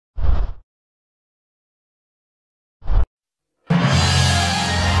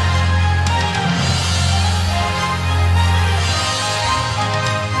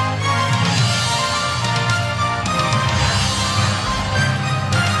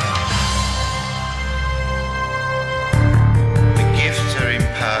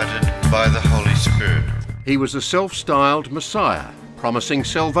He was a self-styled Messiah, promising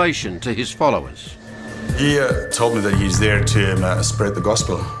salvation to his followers. He told me that he's there to spread the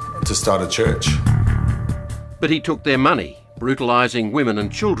gospel, to start a church. But he took their money, brutalising women and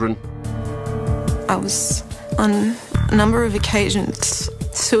children. I was, on a number of occasions,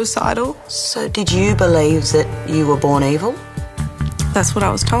 suicidal. So did you believe that you were born evil? That's what I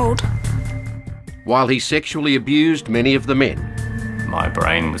was told. While he sexually abused many of the men. My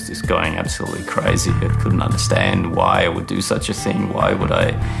brain was just going absolutely crazy. I couldn't understand why I would do such a thing. Why would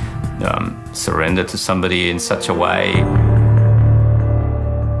I surrender to somebody in such a way?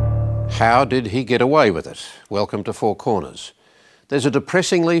 How did he get away with it? Welcome to Four Corners. There's a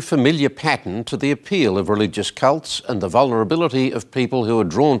depressingly familiar pattern to the appeal of religious cults and the vulnerability of people who are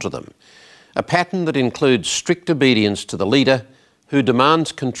drawn to them. A pattern that includes strict obedience to the leader who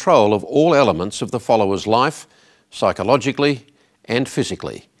demands control of all elements of the follower's life, psychologically and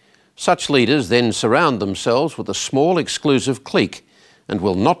physically. Such leaders then surround themselves with a small exclusive clique and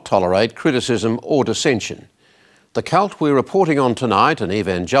will not tolerate criticism or dissension. The cult we're reporting on tonight, an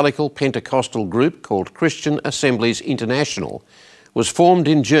evangelical Pentecostal group called Christian Assemblies International, was formed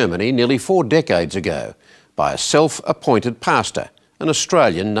in Germany nearly 4 decades ago by a self-appointed pastor, an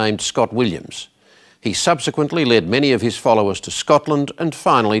Australian named Scott Williams. He subsequently led many of his followers to Scotland and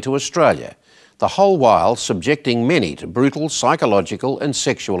finally to Australia, the whole while subjecting many to brutal psychological and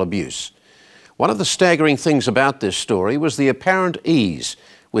sexual abuse. One of the staggering things about this story was the apparent ease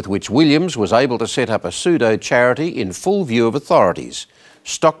with which Williams was able to set up a pseudo-charity in full view of authorities,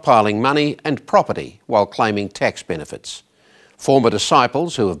 stockpiling money and property while claiming tax benefits. Former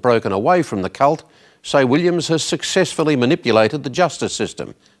disciples who have broken away from the cult say Williams has successfully manipulated the justice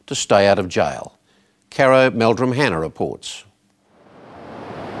system to stay out of jail. Caro Meldrum-Hanna reports.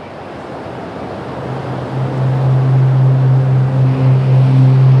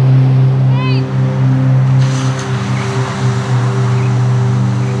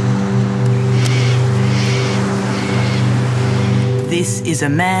 This is a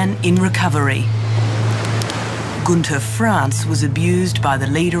man in recovery. Gunter Franz was abused by the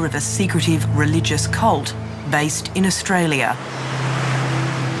leader of a secretive religious cult based in Australia.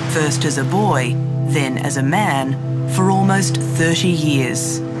 First as a boy, then as a man, for almost 30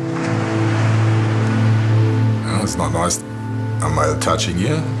 years. Oh, it's not nice. Am I touching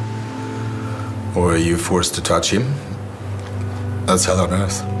you? Or are you forced to touch him? That's hell on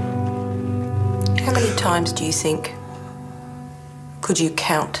earth. How many times do you think? Could you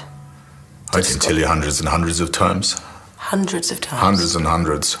count? I can tell you hundreds and hundreds of times. Hundreds of times? Hundreds and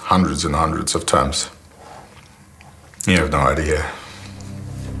hundreds, hundreds and hundreds of times. You have no idea.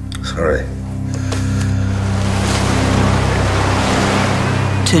 Sorry.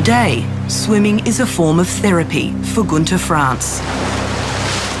 Today, swimming is a form of therapy for Gunter Franz.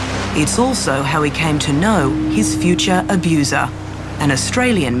 It's also how he came to know his future abuser, an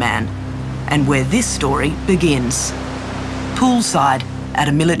Australian man, and where this story begins. Poolside at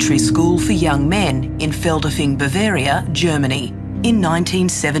a military school for young men in Feldafing, Bavaria, Germany, in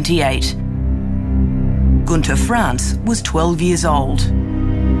 1978. Gunter Franz was 12 years old.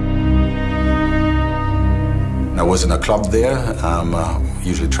 I was in a club there,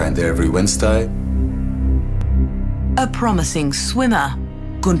 usually trained there every Wednesday. A promising swimmer,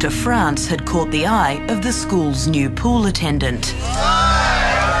 Gunter Franz had caught the eye of the school's new pool attendant.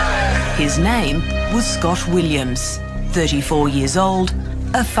 His name was Scott Williams, 34 years old,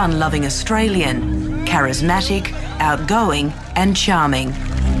 a fun-loving Australian, charismatic, outgoing and charming.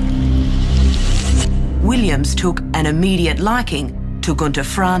 Williams took an immediate liking to Gunter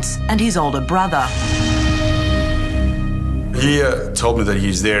Franz and his older brother. He told me that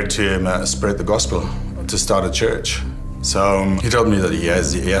he's there to spread the gospel, to start a church. So he told me that he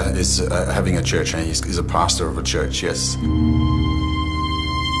is having a church and he's a pastor of a church, yes.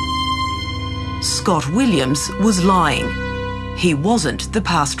 Scott Williams was lying. He wasn't the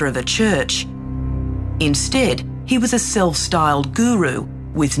pastor of a church. Instead, he was a self-styled guru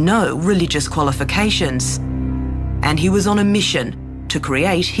with no religious qualifications. And he was on a mission to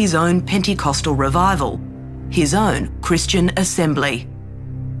create his own Pentecostal revival, his own Christian assembly.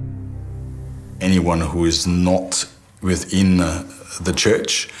 Anyone who is not within the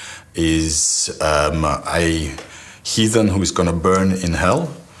church is a heathen who is going to burn in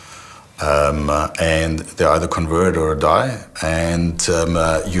hell. And they either convert or die, and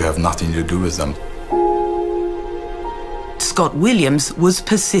you have nothing to do with them. Scott Williams was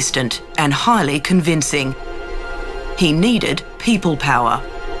persistent and highly convincing. He needed people power.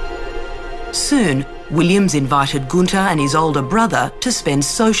 Soon, Williams invited Gunter and his older brother to spend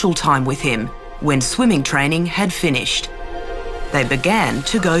social time with him when swimming training had finished. They began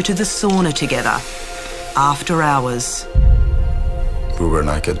to go to the sauna together. after hours. We were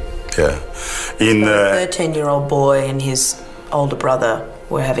naked, yeah. In A 13-year-old boy and his older brother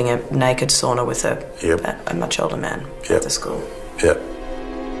were having a naked sauna with a much older man at the school. Yeah.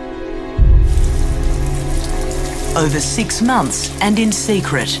 Over 6 months and in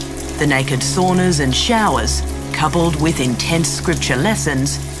secret, the naked saunas and showers, coupled with intense scripture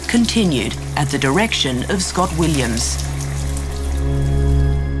lessons, continued at the direction of Scott Williams.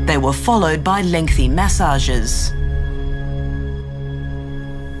 They were followed by lengthy massages.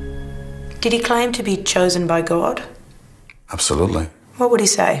 Did he claim to be chosen by God? Absolutely. What would he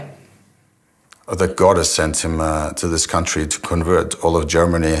say? That God has sent him to this country to convert all of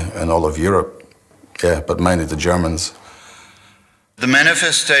Germany and all of Europe. Yeah, but mainly the Germans. The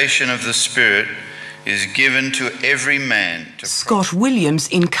manifestation of the Spirit is given to every man. Scott Williams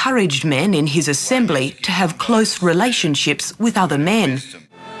encouraged men in his assembly to have close relationships with other men.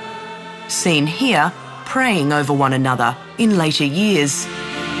 Seen here, praying over one another in later years.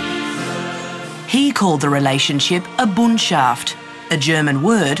 He called the relationship a Bundschaft, a German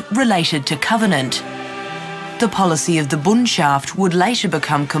word related to covenant. The policy of the Bundschaft would later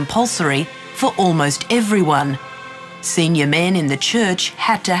become compulsory for almost everyone. Senior men in the church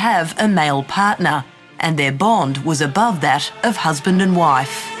had to have a male partner, and their bond was above that of husband and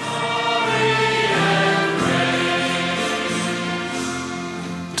wife.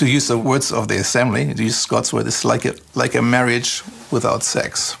 To use the words of the assembly, to use Scott's word, it's like a marriage without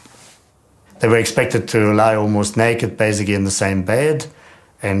sex. They were expected to lie almost naked, basically in the same bed,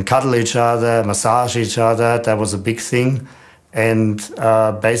 and cuddle each other, massage each other. That was a big thing. And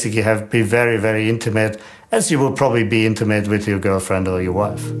basically be very, very intimate, as you will probably be intimate with your girlfriend or your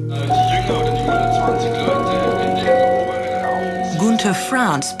wife. Gunter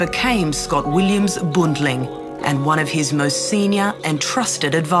Franz became Scott Williams' Bundling and one of his most senior and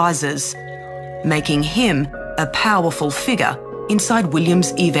trusted advisors, making him a powerful figure inside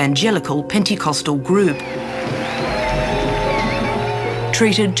Williams' evangelical Pentecostal group.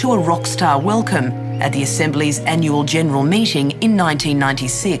 Treated to a rock star welcome at the Assembly's annual general meeting in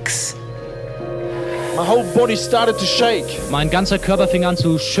 1996. My whole body started to shake. Mein ganzer Körper fing an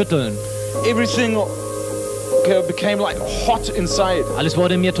zu schütteln. Everything became like hot inside. Alles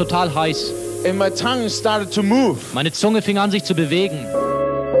wurde mir total heiß. And my tongue started to move. Meine Zunge fing an sich zu bewegen.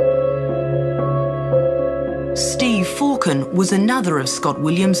 Steve Falken was another of Scott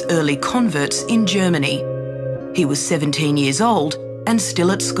Williams' early converts in Germany. He was 17 years old and still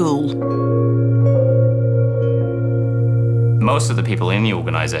at school. Most of the people in the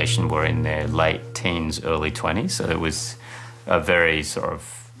organisation were in their late teens, early 20s, so it was a very sort of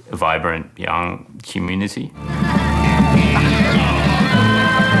vibrant young community.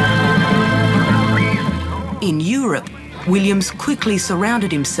 In Europe, Williams quickly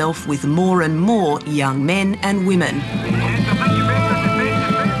surrounded himself with more and more young men and women.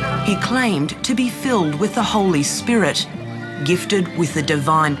 He claimed to be filled with the Holy Spirit, gifted with the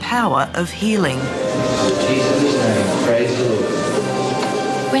divine power of healing.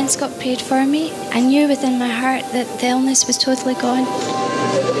 When Scott prayed for me, I knew within my heart that the illness was totally gone.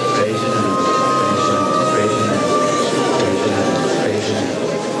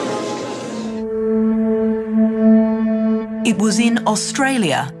 It was in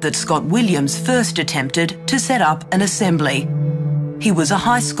Australia that Scott Williams first attempted to set up an assembly. He was a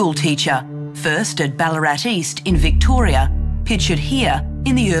high school teacher, first at Ballarat East in Victoria, pictured here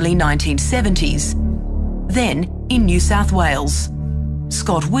in the early 1970s. Then in New South Wales.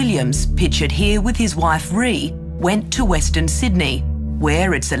 Scott Williams, pictured here with his wife Ree, went to Western Sydney,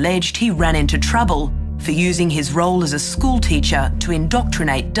 where it's alleged he ran into trouble for using his role as a school teacher to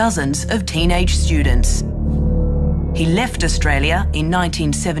indoctrinate dozens of teenage students. He left Australia in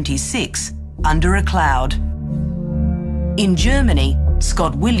 1976 under a cloud. In Germany,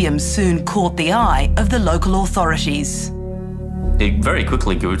 Scott Williams soon caught the eye of the local authorities. It very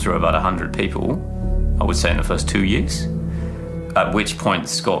quickly grew to about 100 people, I would say in the first 2 years, at which point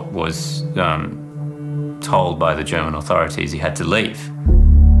Scott was told by the German authorities he had to leave.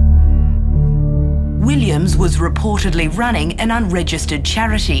 Williams was reportedly running an unregistered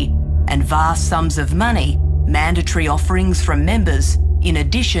charity, and vast sums of money, mandatory offerings from members, in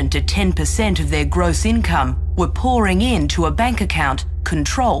addition to 10% of their gross income, were pouring into a bank account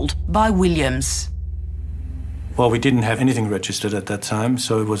controlled by Williams. Well, we didn't have anything registered at that time,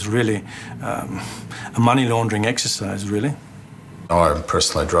 so it was really a money laundering exercise, really. I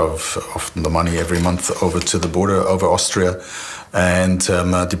personally drove often the money every month over to the border over Austria and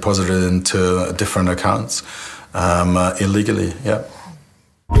deposited it into different accounts illegally, yeah.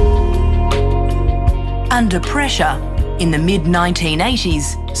 Under pressure, In the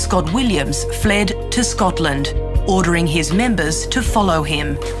mid-1980s, Scott Williams fled to Scotland, ordering his members to follow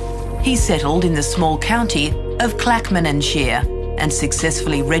him. He settled in the small county of Clackmannanshire and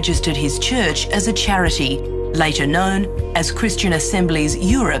successfully registered his church as a charity, later known as Christian Assemblies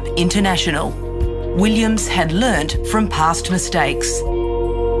Europe International. Williams had learnt from past mistakes.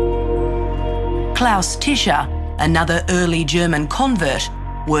 Klaus Tischer, another early German convert,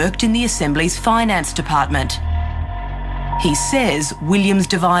 worked in the Assembly's finance department. He says Williams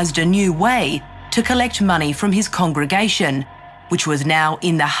devised a new way to collect money from his congregation, which was now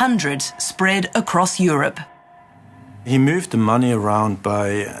in the hundreds spread across Europe. He moved the money around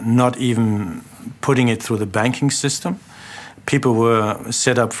by not even putting it through the banking system. People were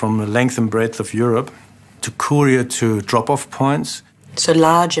set up from the length and breadth of Europe to courier to drop-off points. So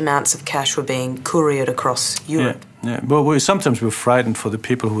large amounts of cash were being couriered across Europe? Yeah. Well, sometimes we were frightened for the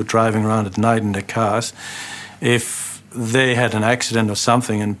people who were driving around at night in their cars. If they had an accident or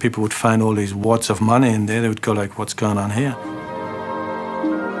something and people would find all these wads of money in there, they would go like, what's going on here?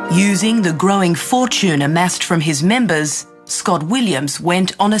 Using the growing fortune amassed from his members, Scott Williams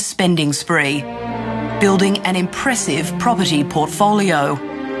went on a spending spree, building an impressive property portfolio.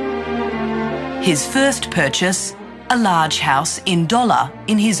 His first purchase, a large house in Dollar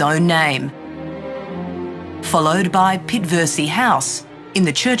in his own name, followed by Pitversey House in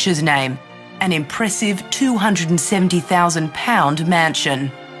the church's name, an impressive £270,000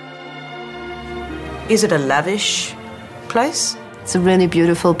 mansion. Is it a lavish place? It's a really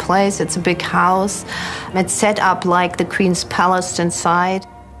beautiful place. It's a big house. It's set up like the Queen's Palace inside.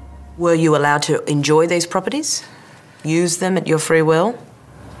 Were you allowed to enjoy these properties? Use them at your free will?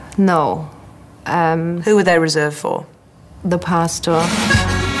 No. Who were they reserved for? The pastor.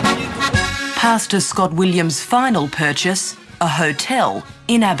 Pastor Scott Williams' final purchase, a hotel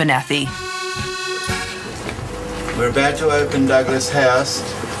in Abernathy. We're about to open Douglas House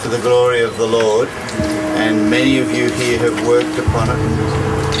for the glory of the Lord, and many of you here have worked upon it.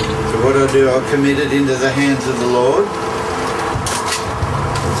 So what I'll do, I'll commit it into the hands of the Lord.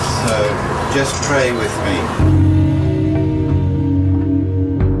 So just pray with me.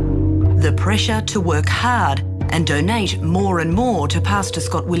 The pressure to work hard and donate more and more to Pastor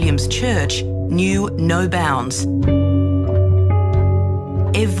Scott Williams' church knew no bounds.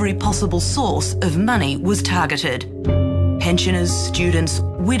 Every possible source of money was targeted. Pensioners, students,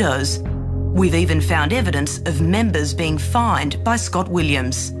 widows. We've even found evidence of members being fined by Scott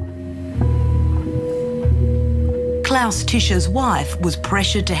Williams. Klaus Tischer's wife was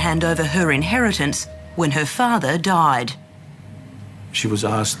pressured to hand over her inheritance when her father died. She was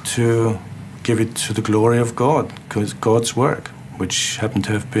asked to give it to the glory of God, because God's work, which happened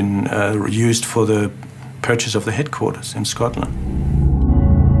to have been used for the purchase of the headquarters in Scotland.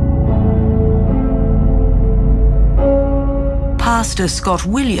 Pastor Scott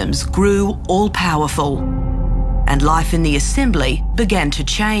Williams grew all-powerful, and life in the Assembly began to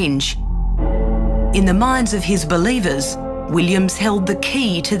change. In the minds of his believers, Williams held the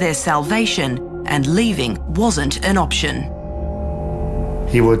key to their salvation, and leaving wasn't an option.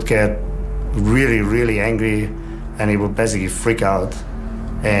 He would get really, really angry, and he would basically freak out.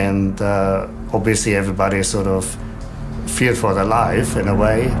 And obviously everybody sort of feared for their life in a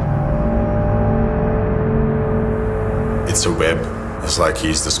way. It's a web. It's like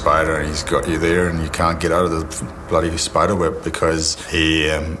he's the spider and he's got you there and you can't get out of the bloody spider web because he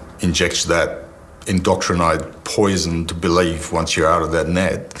injects that indoctrinated poison to believe once you're out of that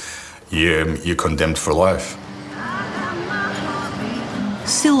net, you're condemned for life.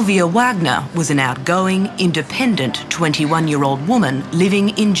 Sylvia Wagner was an outgoing, independent 21-year-old woman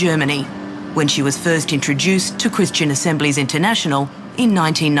living in Germany when she was first introduced to Christian Assemblies International in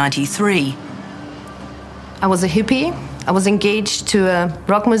 1993. I was a hippie. I was engaged to a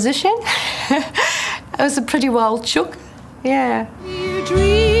rock musician. I was a pretty wild chook. Yeah. Your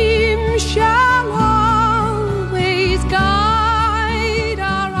dream shall always guide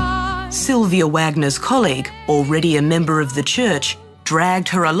our eyes. Sylvia Wagner's colleague, already a member of the church, dragged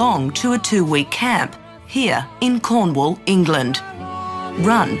her along to a 2-week camp here in Cornwall, England,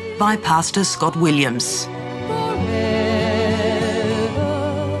 run by Pastor Scott Williams.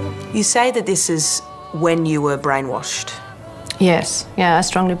 You say that this is when you were brainwashed? Yes, yeah, I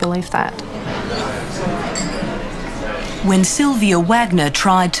strongly believe that. When Sylvia Wagner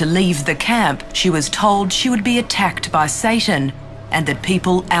tried to leave the camp, she was told she would be attacked by Satan and that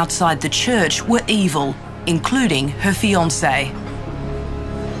people outside the church were evil, including her fiancé.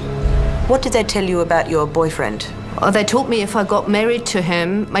 What did they tell you about your boyfriend? They told me if I got married to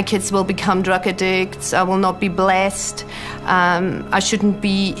him, my kids will become drug addicts, I will not be blessed, I shouldn't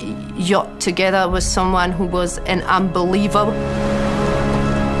be yacht together with someone who was an unbeliever.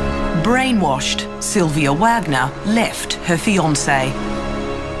 Brainwashed, Sylvia Wagner left her fiancé.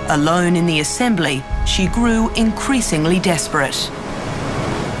 Alone in the assembly, she grew increasingly desperate.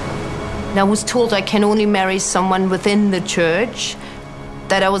 I was told I can only marry someone within the church,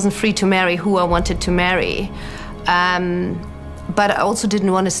 that I wasn't free to marry who I wanted to marry. But I also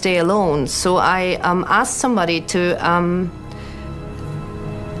didn't want to stay alone, so I asked somebody to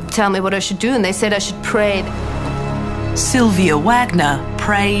tell me what I should do, and they said I should pray. Sylvia Wagner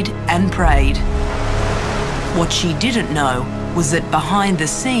prayed and prayed. What she didn't know was that behind the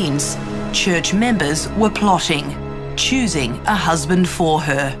scenes, church members were plotting, choosing a husband for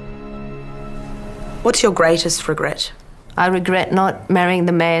her. What's your greatest regret? I regret not marrying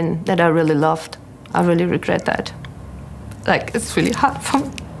the man that I really loved. I really regret that. Like, it's really hard for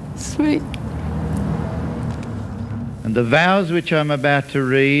me. It's really... And the vows which I'm about to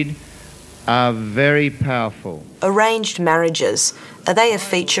read are very powerful. Arranged marriages, are they a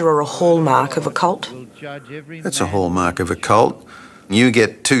feature or a hallmark of a cult? That's a hallmark of a cult. You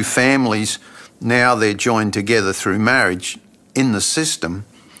get two families, now they're joined together through marriage. In the system,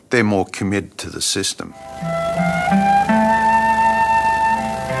 they're more committed to the system.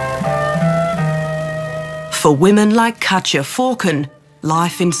 For women like Katja Falken,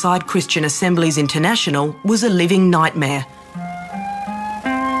 life inside Christian Assemblies International was a living nightmare.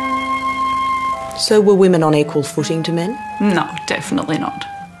 So were women on equal footing to men? No, definitely not.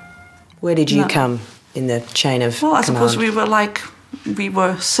 Where did you come in the chain of Well, I command? suppose we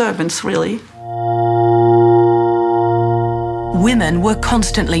were servants, really. Women were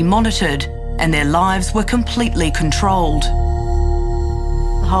constantly monitored and their lives were completely controlled.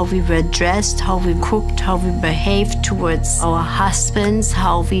 How we were dressed, how we cooked, how we behaved towards our husbands,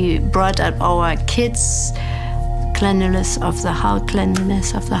 how we brought up our kids, cleanliness of the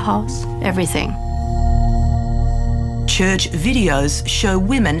house, everything. Church videos show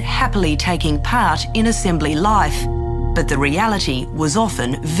women happily taking part in assembly life, but the reality was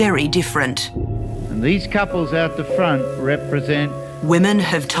often very different. And these couples out the front represent... Women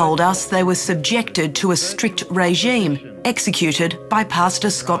have told us they were subjected to a strict regime executed by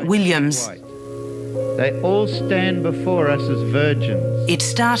Pastor Scott Williams. They all stand before us as virgins. It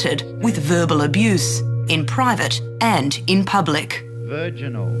started with verbal abuse in private and in public.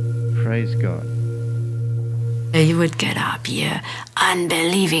 Virginal, praise God. You would get up, you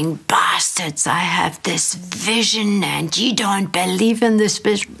unbelieving bastards. I have this vision and you don't believe in this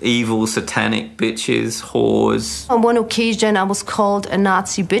vision. Evil, satanic bitches, whores. On one occasion, I was called a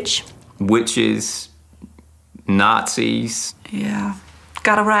Nazi bitch. Witches, Nazis. Yeah,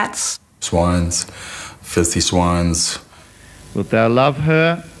 gutter rats. Swines, filthy swines. Wilt thou love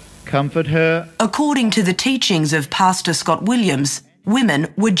her, comfort her? According to the teachings of Pastor Scott Williams,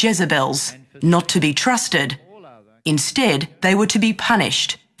 women were Jezebels, not to be trusted. Instead, they were to be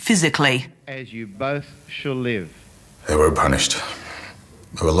punished physically. As you both shall live. They were punished.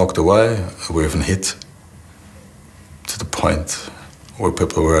 They were locked away, we were even hit. To the point where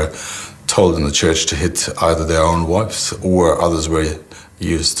people were told in the church to hit either their own wives or others were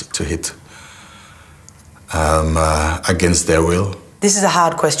used to hit against their will. This is a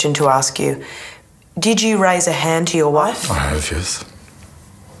hard question to ask you. Did you raise a hand to your wife? I have, yes.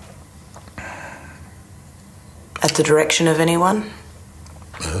 At the direction of anyone?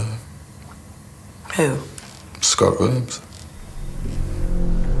 Who? Scott Williams.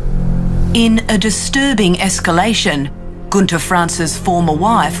 In a disturbing escalation, Gunter Franz's former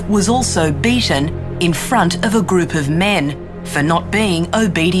wife was also beaten in front of a group of men for not being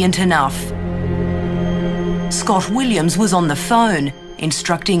obedient enough. Scott Williams was on the phone,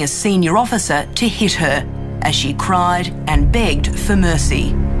 instructing a senior officer to hit her as she cried and begged for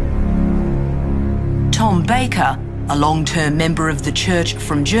mercy. Tom Baker, a long-term member of the church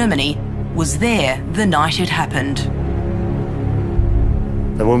from Germany, was there the night it happened.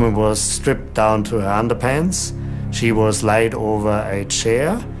 The woman was stripped down to her underpants. She was laid over a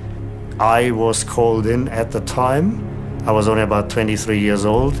chair. I was called in at the time. I was only about 23 years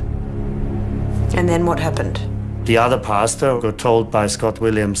old. And then what happened? The other pastor got told by Scott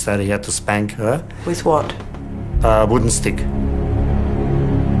Williams that he had to spank her. With what? A wooden stick.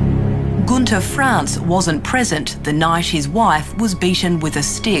 Gunter Franz wasn't present the night his wife was beaten with a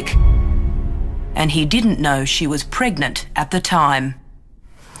stick. And he didn't know she was pregnant at the time.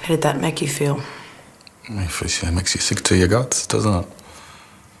 How did that make you feel? It makes you sick to your guts, doesn't it?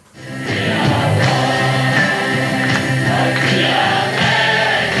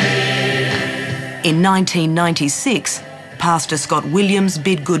 In 1996, Pastor Scott Williams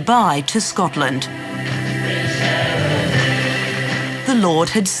bid goodbye to Scotland. The Lord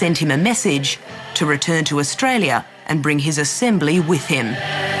had sent him a message to return to Australia and bring his assembly with him.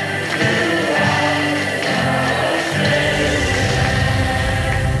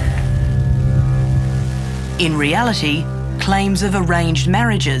 In reality, claims of arranged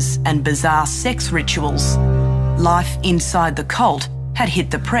marriages and bizarre sex rituals, life inside the cult had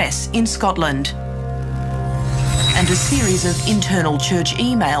hit the press in Scotland. And a series of internal church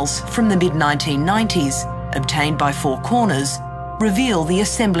emails from the mid-1990s, obtained by Four Corners, reveal the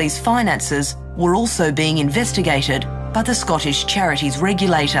Assembly's finances were also being investigated by the Scottish Charities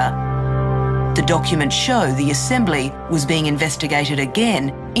Regulator. The documents show the Assembly was being investigated again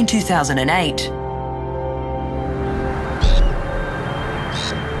in 2008.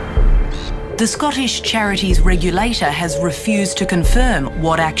 The Scottish Charities Regulator has refused to confirm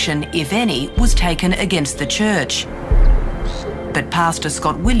what action, if any, was taken against the church. But Pastor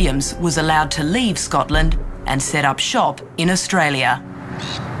Scott Williams was allowed to leave Scotland and set up shop in Australia.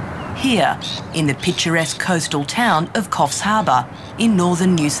 Here, in the picturesque coastal town of Coffs Harbour in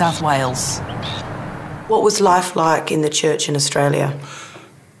northern New South Wales. What was life like in the church in Australia?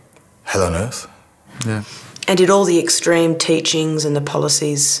 Hell on earth. Yeah. And did all the extreme teachings and the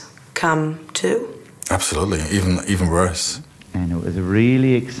policies come too? Absolutely, even worse. And it was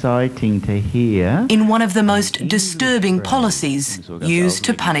really exciting to hear. In one of the most disturbing policies used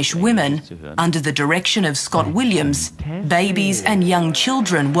to punish women, under the direction of Scott Williams, babies and young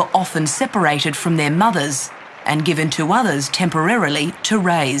children were often separated from their mothers and given to others temporarily to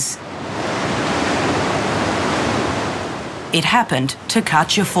raise. It happened to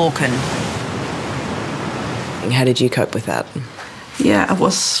Katja Falcon. How did you cope with that? Yeah, it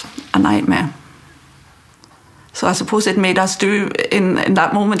was a nightmare. So I suppose it made us do, in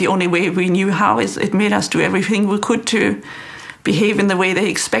that moment, the only way we knew how is it made us do everything we could to behave in the way they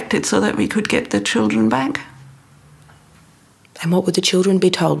expected so that we could get the children back. And what would the children be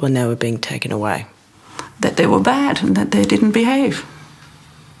told when they were being taken away? That they were bad and that they didn't behave.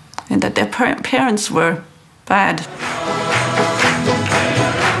 And that their parents were bad.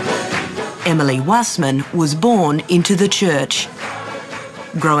 Emily Wassman was born into the church.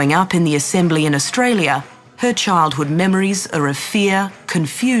 Growing up in the Assembly in Australia, her childhood memories are of fear,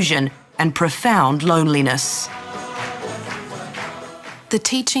 confusion, and profound loneliness. The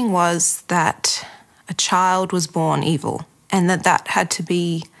teaching was that a child was born evil and that had to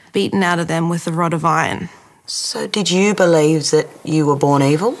be beaten out of them with a rod of iron. So did you believe that you were born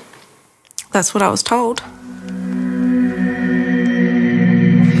evil? That's what I was told.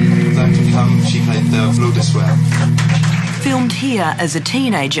 She played the flute as well. Filmed here as a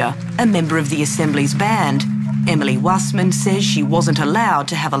teenager, a member of the Assembly's band, Emily Wassman says she wasn't allowed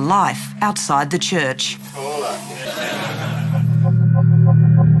to have a life outside the church.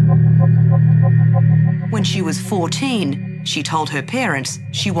 When she was 14, she told her parents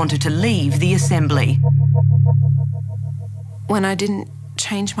she wanted to leave the Assembly. When I didn't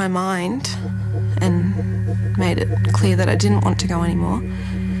change my mind and made it clear that I didn't want to go anymore,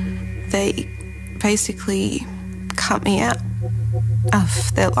 they basically cut me out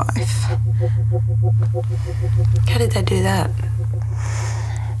of their life. How did they do that?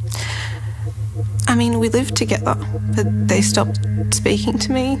 I mean, we lived together, but they stopped speaking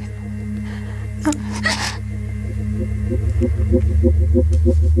to me.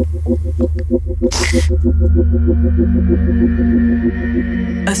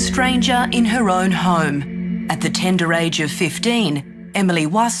 A stranger in her own home. At the tender age of 15, Emily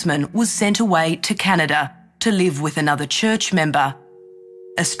Wassman was sent away to Canada to live with another church member.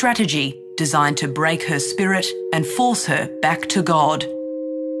 A strategy designed to break her spirit and force her back to God.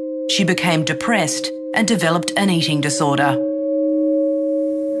 She became depressed and developed an eating disorder.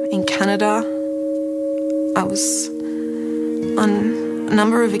 In Canada, I was on a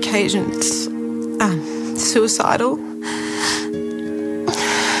number of occasions suicidal.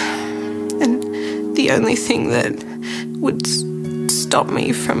 And the only thing that would stop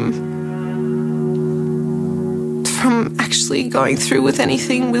me from actually going through with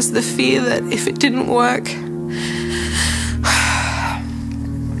anything was the fear that if it didn't work,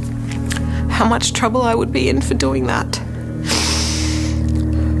 how much trouble I would be in for doing that.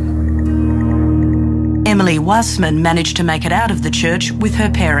 Emily Wassman managed to make it out of the church with her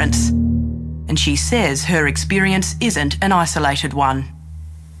parents, and she says her experience isn't an isolated one.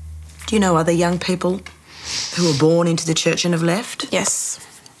 Do you know other young people who were born into the church and have left? Yes.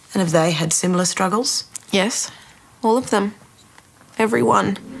 And have they had similar struggles? Yes, all of them.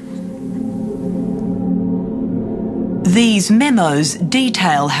 Everyone. These memos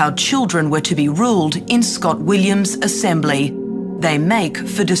detail how children were to be ruled in Scott Williams' assembly. They make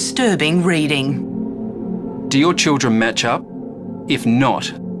for disturbing reading. Do your children match up? If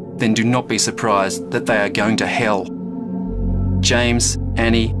not, then do not be surprised that they are going to hell. James,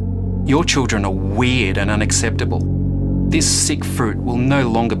 Annie, your children are weird and unacceptable. This sick fruit will no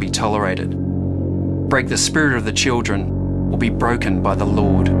longer be tolerated. Break the spirit of the children will be broken by the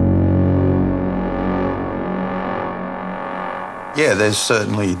Lord. Yeah, there's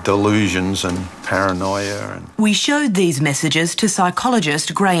certainly delusions and paranoia. We showed these messages to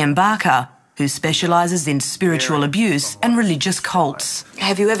psychologist Graham Barker, who specialises in spiritual abuse and religious cults.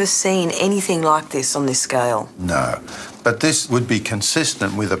 Have you ever seen anything like this on this scale? No, but this would be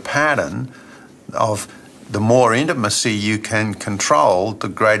consistent with a pattern of the more intimacy you can control, the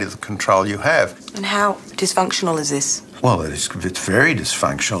greater the control you have. And how dysfunctional is this? Well, it's very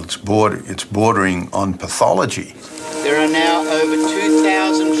dysfunctional. It's bordering on pathology. There are now over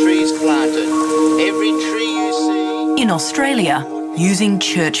 2,000 trees planted. Every tree you see... In Australia, using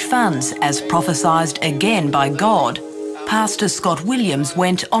church funds as prophesied again by God, Pastor Scott Williams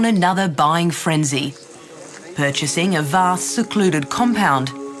went on another buying frenzy, purchasing a vast secluded compound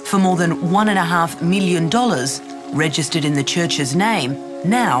for more than $1.5 million, registered in the church's name,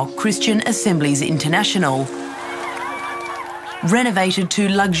 now Christian Assemblies International. Renovated to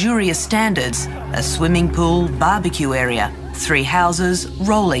luxurious standards, a swimming pool, barbecue area, 3 houses,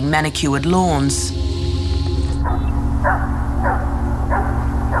 rolling manicured lawns.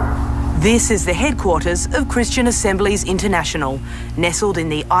 This is the headquarters of Christian Assemblies International, nestled in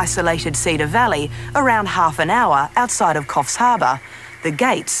the isolated Cedar Valley, around half an hour outside of Coffs Harbour. The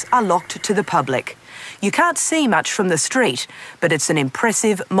gates are locked to the public. You can't see much from the street, but it's an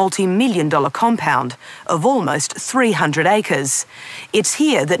impressive multi-million-dollar compound of almost 300 acres. It's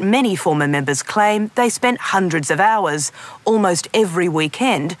here that many former members claim they spent hundreds of hours, almost every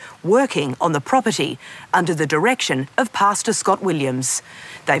weekend, working on the property under the direction of Pastor Scott Williams.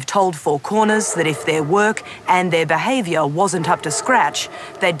 They've told Four Corners that if their work and their behaviour wasn't up to scratch,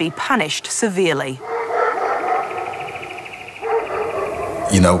 they'd be punished severely.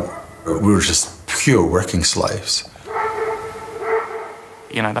 You know, we were just pure working slaves.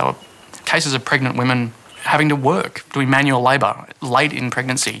 You know, there were cases of pregnant women having to work, doing manual labour, late in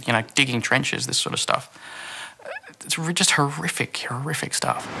pregnancy, you know, digging trenches, this sort of stuff. It's just horrific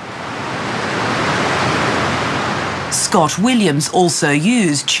stuff. Scott Williams also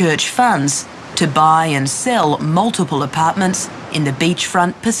used church funds to buy and sell multiple apartments in the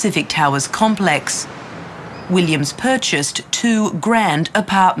beachfront Pacific Towers complex. Williams purchased 2 grand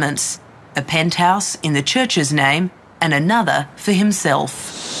apartments, a penthouse in the church's name and another for himself.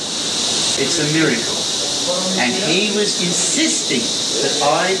 It's a miracle. And he was insisting that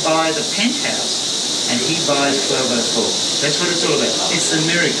I buy the penthouse and he buys 1204. That's what it's all about. It's a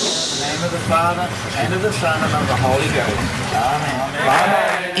miracle. In the name of the Father, and of the Son, and of the Holy Ghost.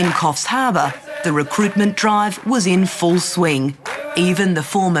 Amen. In Coffs Harbour, the recruitment drive was in full swing. Even the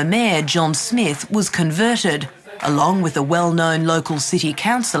former mayor, John Smith, was converted, along with the well-known local city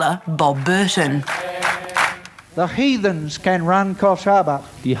councillor, Bob Burton. The heathens can run Coffs Harbour.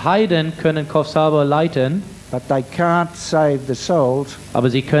 Die Heiden können Coffs Harbour leiten, but they can't save the souls, aber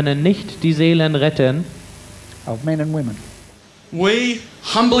sie können nicht die Seelen retten, of men and women. We,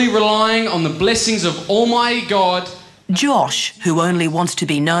 humbly relying on the blessings of Almighty God. Josh, who only wants to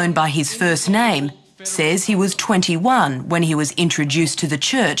be known by his first name, says he was 21 when he was introduced to the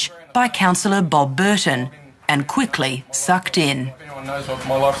church by councillor Bob Burton and quickly sucked in. Anyone knows what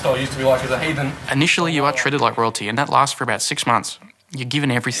my lifestyle used to be like as a heathen. Initially, you are treated like royalty, and that lasts for about 6 months. You're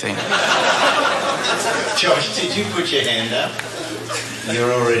given everything. Josh, did you put your hand up?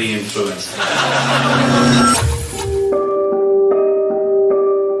 You're already influenced.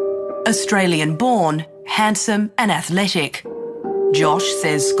 Australian-born, handsome and athletic, Josh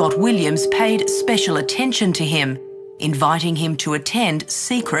says Scott Williams paid special attention to him, inviting him to attend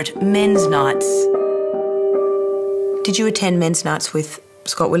secret men's nights. Did you attend men's nights with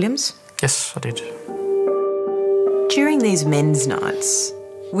Scott Williams? Yes, I did. During these men's nights,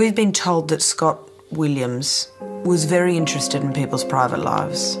 we've been told that Scott Williams was very interested in people's private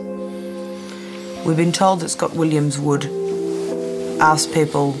lives. We've been told that Scott Williams would ask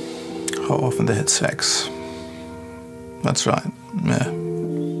people how often they had sex. That's right, yeah.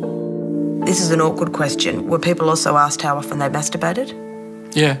 This is an awkward question. Were people also asked how often they masturbated?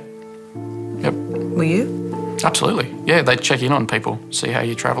 Yeah. Yep. Were you? Absolutely. Yeah, they'd check in on people, see how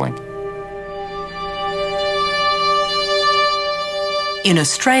you're travelling. In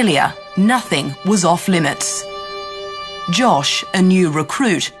Australia, nothing was off limits. Josh, a new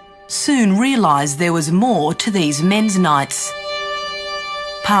recruit, soon realised there was more to these men's nights.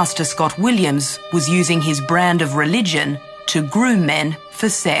 Pastor Scott Williams was using his brand of religion to groom men for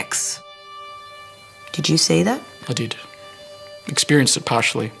sex. Did you see that? I did. Experienced it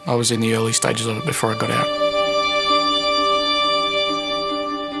partially. I was in the early stages of it before I got out.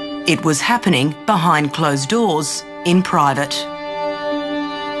 It was happening behind closed doors, in private.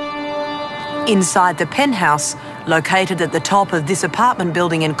 Inside the penthouse, located at the top of this apartment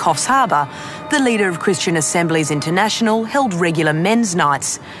building in Coffs Harbour, the leader of Christian Assemblies International held regular men's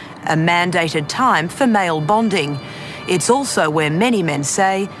nights, a mandated time for male bonding. It's also where many men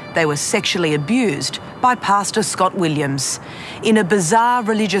say they were sexually abused by Pastor Scott Williams. In a bizarre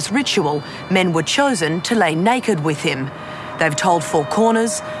religious ritual, men were chosen to lay naked with him. They've told Four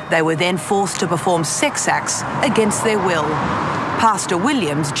Corners they were then forced to perform sex acts against their will. Pastor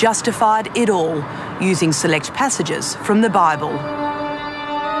Williams justified it all, using select passages from the Bible.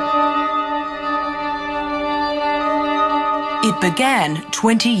 It began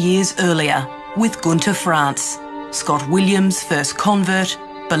 20 years earlier with Gunter Franz, Scott Williams' first convert,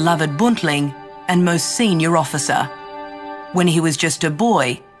 beloved Buntling and most senior officer, when he was just a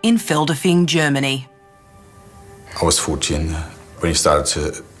boy in Feldafing, Germany. I was 14 when he started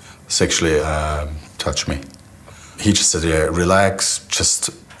to sexually touch me. He just said, yeah, relax,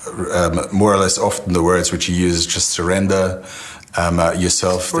 just more or less often the words which he used, just surrender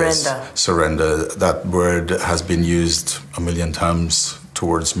yourself. Surrender. Surrender. That word has been used a million times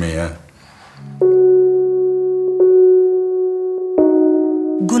towards me, yeah.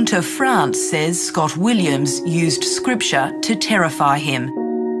 Gunter Franz says Scott Williams used scripture to terrify him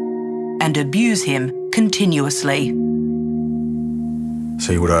and abuse him continuously.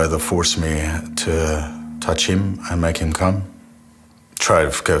 So he would either force me to touch him and make him come. Tried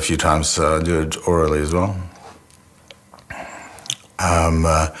a few times to do it orally as well.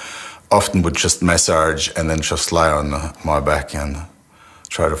 Often would just massage and then just lie on my back and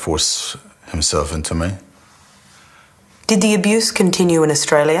try to force himself into me. Did the abuse continue in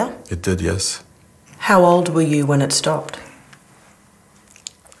Australia? It did, yes. How old were you when it stopped?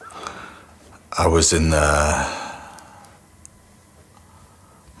 I was in my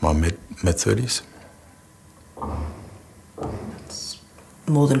mid-30s.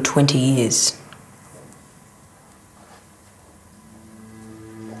 More than 20 years.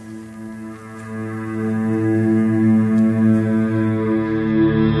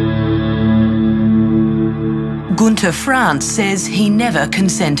 Gunter Franz says he never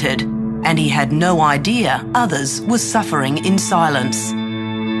consented and he had no idea others were suffering in silence.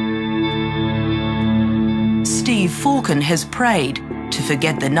 Steve Falken has prayed to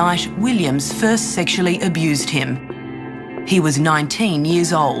forget the night Williams first sexually abused him. He was 19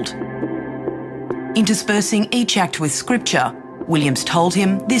 years old. Interspersing each act with scripture, Williams told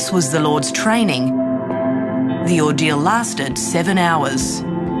him this was the Lord's training. The ordeal lasted 7 hours.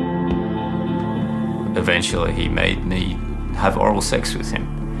 Eventually he made me have oral sex with him.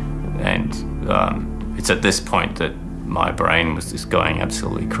 And it's at this point that my brain was just going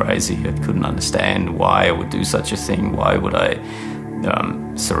absolutely crazy. I couldn't understand why I would do such a thing. Why would I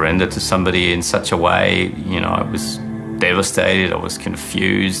surrender to somebody in such a way? You know, I was devastated, I was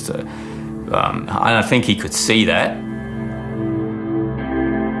confused. And I think he could see that.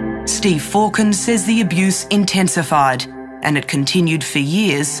 Steve Falken says the abuse intensified and it continued for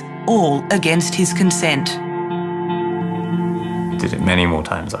years, all against his consent. Did it many more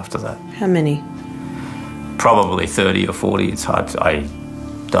times after that. How many? Probably 30 or 40. It's hard. I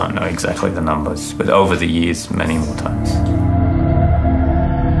don't know exactly the numbers, but over the years, many more times.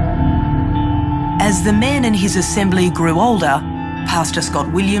 As the men in his assembly grew older, Pastor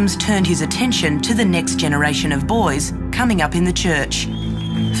Scott Williams turned his attention to the next generation of boys coming up in the church,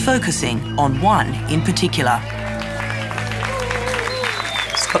 focusing on one in particular.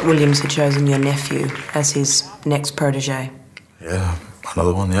 Scott Williams had chosen your nephew as his next protege. Yeah,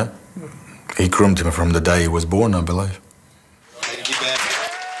 another one, yeah. He groomed him from the day he was born, I believe.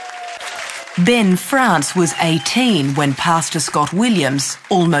 Ben France was 18 when Pastor Scott Williams,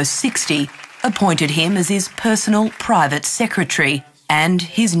 almost 60, appointed him as his personal private secretary and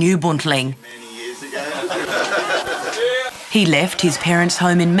his new buntling. He left his parents'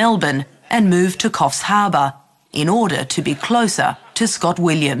 home in Melbourne and moved to Coffs Harbour in order to be closer to Scott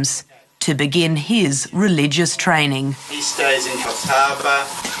Williams, to begin his religious training. He stays in Coffs Harbour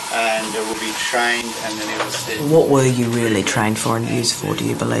and will be trained, and then he will see. What were you really trained for and used for, do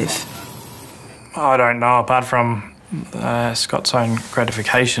you believe? I don't know, apart from Scott's own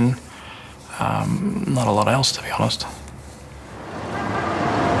gratification. Not a lot else, to be honest.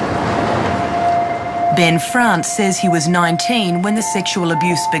 Ben France says he was 19 when the sexual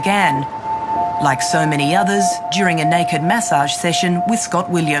abuse began. Like so many others, during a naked massage session with Scott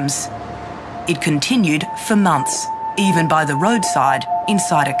Williams. It continued for months, even by the roadside,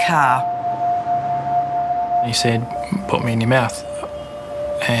 inside a car. He said, "Put me in your mouth."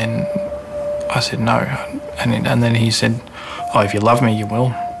 And I said, "No." And then he said, "Oh, if you love me, you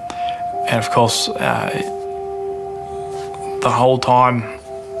will." And of course, the whole time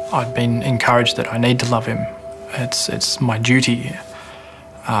I'd been encouraged that I need to love him. It's my duty.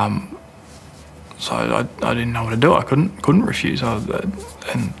 So I didn't know what to do. I couldn't refuse.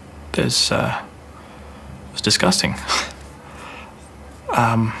 And there's it was disgusting.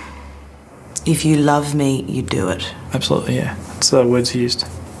 If you love me, you do it. Absolutely, yeah. That's the words he used.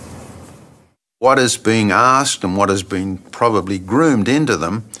 What is being asked and what has been probably groomed into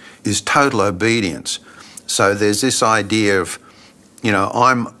them is total obedience. So there's this idea of, you know,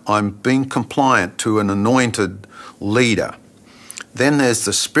 I'm being compliant to an anointed leader. Then there's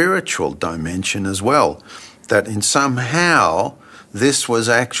the spiritual dimension as well, that in somehow this was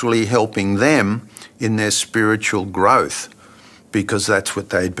actually helping them in their spiritual growth, because that's what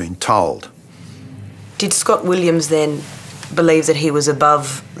they'd been told. Did Scott Williams then believe that he was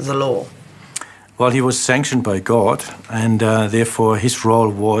above the law? Well, he was sanctioned by God, and therefore his role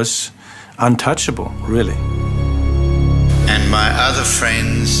was untouchable, really. And my other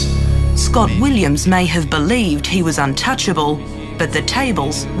friends... Scott Williams may have believed he was untouchable, but the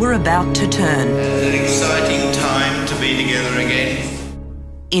tables were about to turn. An exciting time to be together again.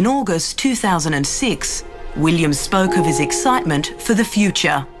 In August 2006, Williams spoke of his excitement for the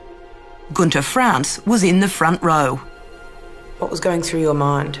future. Gunter France was in the front row. What was going through your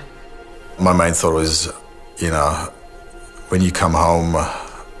mind? My main thought was, you know, when you come home,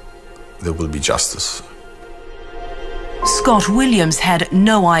 there will be justice. Scott Williams had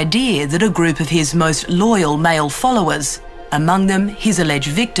no idea that a group of his most loyal male followers, among them his alleged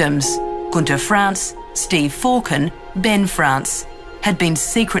victims, Gunter France, Steve Forkin, Ben France, had been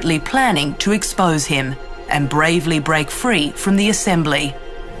secretly planning to expose him and bravely break free from the assembly.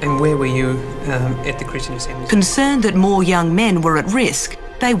 And where were you at the Christian Assembly? Concerned that more young men were at risk,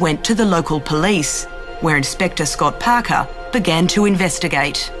 they went to the local police, where Inspector Scott Parker began to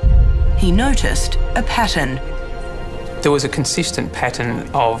investigate. He noticed a pattern. There was a consistent pattern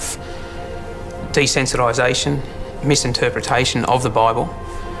of desensitisation, misinterpretation of the Bible,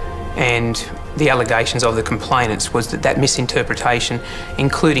 and the allegations of the complainants was that misinterpretation,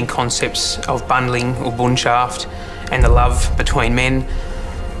 including concepts of bundling or bundschaft and the love between men,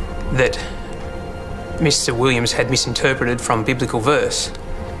 that Mr. Williams had misinterpreted from biblical verse,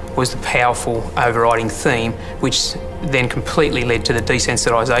 was the powerful overriding theme, which then completely led to the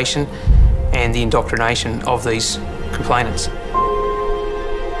desensitisation and the indoctrination of these complainants.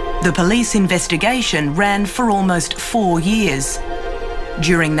 The police investigation ran for almost 4 years.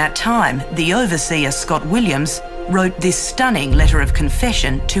 During that time, the overseer, Scott Williams, wrote this stunning letter of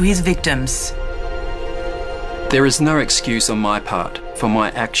confession to his victims. There is no excuse on my part for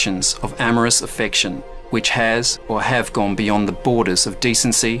my actions of amorous affection, which has or have gone beyond the borders of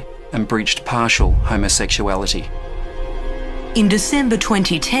decency and breached partial homosexuality. In December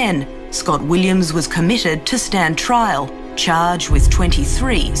 2010, Scott Williams was committed to stand trial, charged with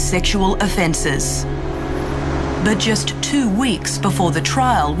 23 sexual offences. But just 2 weeks before the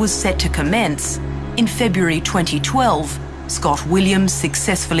trial was set to commence, in February 2012, Scott Williams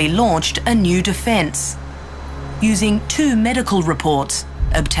successfully launched a new defence. Using 2 medical reports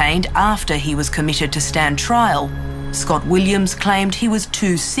obtained after he was committed to stand trial, Scott Williams claimed he was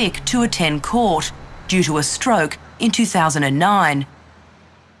too sick to attend court due to a stroke in 2009.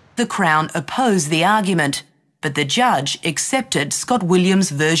 The Crown opposed the argument, but the judge accepted Scott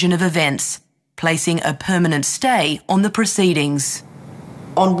Williams' version of events, placing a permanent stay on the proceedings.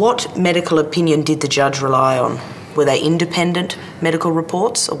 On what medical opinion did the judge rely on? Were they independent medical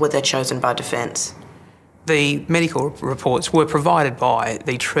reports or were they chosen by defence? The medical reports were provided by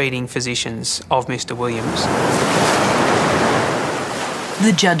the treating physicians of Mr. Williams.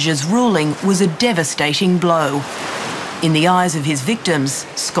 The judge's ruling was a devastating blow. In the eyes of his victims,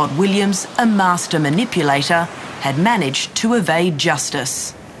 Scott Williams, a master manipulator, had managed to evade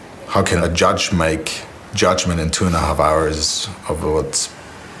justice. How can a judge make judgment in 2.5 hours of what's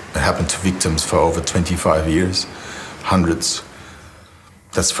happened to victims for over 25 years? Hundreds.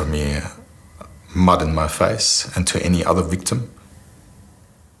 That's for me mud in my face, and to any other victim.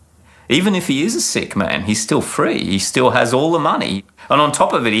 Even if he is a sick man, he's still free. He still has all the money. And on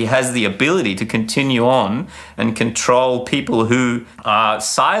top of it, he has the ability to continue on and control people who are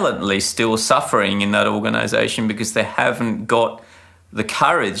silently still suffering in that organisation because they haven't got the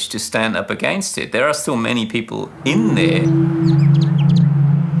courage to stand up against it. There are still many people in there.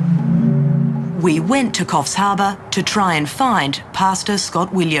 We went to Coffs Harbour to try and find Pastor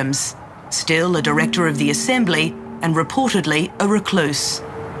Scott Williams, still a director of the Assembly and reportedly a recluse.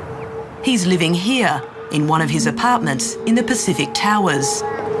 He's living here in one of his apartments in the Pacific Towers.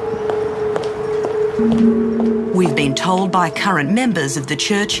 We've been told by current members of the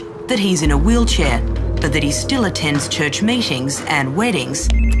church that he's in a wheelchair, but that he still attends church meetings and weddings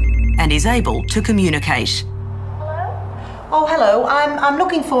and is able to communicate. Oh, hello. I'm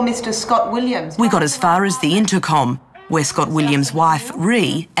looking for Mr. Scott Williams. We got as far as the intercom, where Scott Williams' wife,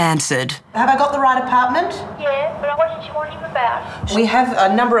 Ree, answered. Have I got the right apartment? Yeah, but what did you want him about? We have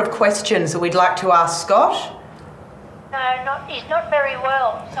a number of questions that we'd like to ask Scott. No, he's not very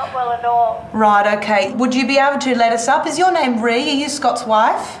well. Not well at all. Right, OK. Would you be able to let us up? Is your name Ree? Are you Scott's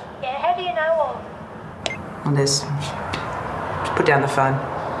wife? Yeah, how do you know all? Oh, there's... Just put down the phone.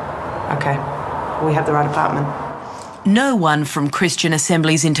 OK. We have the right apartment. No one from Christian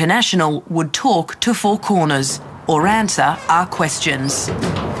Assemblies International would talk to Four Corners or answer our questions.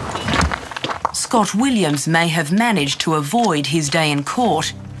 Scott Williams may have managed to avoid his day in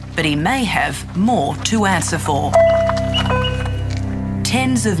court, but he may have more to answer for.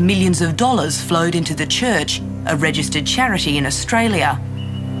 Tens of millions of dollars flowed into the church, a registered charity in Australia.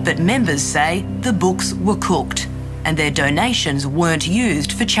 But members say the books were cooked and their donations weren't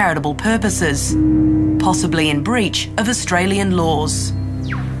used for charitable purposes, possibly in breach of Australian laws.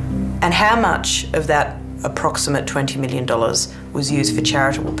 And how much of that approximate $20 million was used for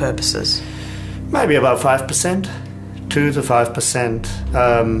charitable purposes? Maybe about 5%, 2 to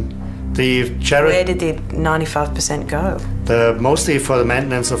 5%. The charity. Where did the 95% go? Mostly for the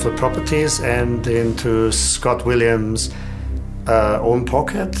maintenance of the properties and into Scott Williams' own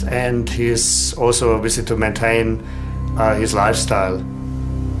pocket, and he's also obviously to maintain his lifestyle.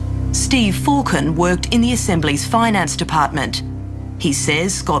 Steve Falcon worked in the Assembly's finance department. He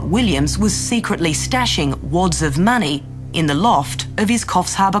says Scott Williams was secretly stashing wads of money in the loft of his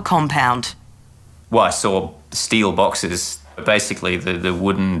Coffs Harbour compound. Well, I saw steel boxes. Basically, the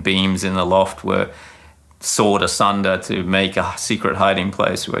wooden beams in the loft were sawed asunder to make a secret hiding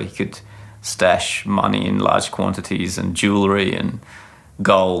place where he could stash money in large quantities and jewellery and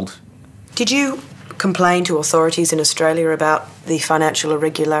gold. Did you complain to authorities in Australia about the financial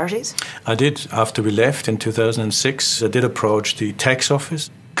irregularities? I did. After we left in 2006, I did approach the tax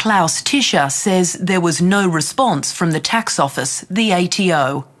office. Klaus Tischer says there was no response from the tax office, the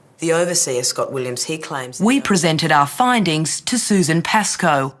ATO. The overseer, Scott Williams, he claims... We presented our findings to Susan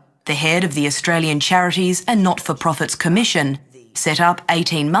Pascoe, the head of the Australian Charities and Not-for-Profits Commission, set up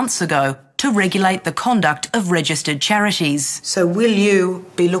 18 months ago to regulate the conduct of registered charities. So will you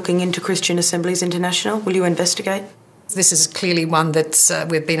be looking into Christian Assemblies International? Will you investigate? This is clearly one that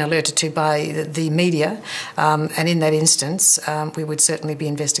we've been alerted to by the media, and in that instance, we would certainly be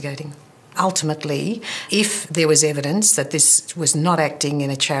investigating. Ultimately, if there was evidence that this was not acting in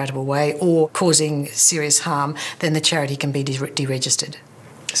a charitable way or causing serious harm, then the charity can be deregistered.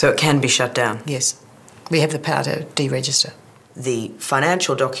 So it can be shut down? Yes. We have the power to deregister. The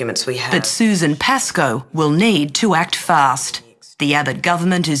financial documents we have... But Susan Pascoe will need to act fast. The Abbott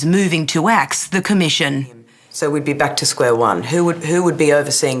government is moving to axe the commission. So we'd be back to square one. Who would be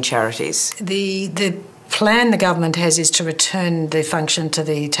overseeing charities? The plan the government has is to return the function to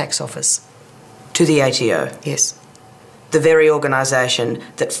the tax office. To the ATO? Yes. The very organisation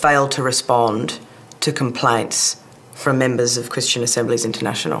that failed to respond to complaints from members of Christian Assemblies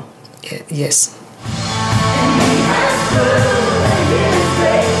International? Yes.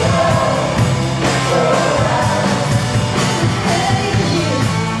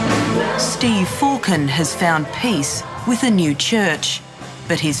 Steve Falcon has found peace with a new church,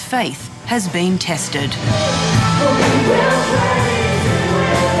 but his faith has been tested.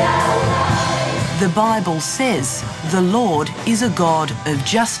 The Bible says the Lord is a God of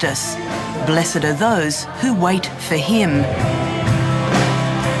justice. Blessed are those who wait for him.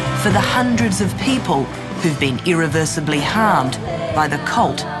 For the hundreds of people who've been irreversibly harmed by the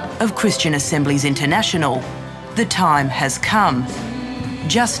cult of Christian Assemblies International, the time has come.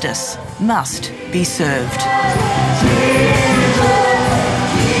 Justice must be served.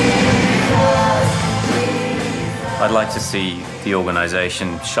 I'd like to see the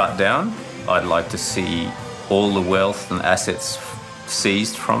organisation shut down. I'd like to see all the wealth and assets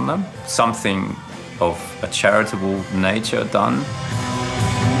seized from them. Something of a charitable nature done.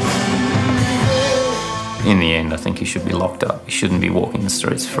 In the end, I think he should be locked up. He shouldn't be walking the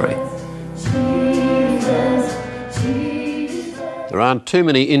streets free. There aren't too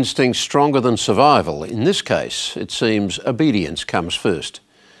many instincts stronger than survival. In this case, it seems obedience comes first.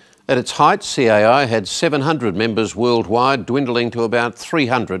 At its height, CAI had 700 members worldwide, dwindling to about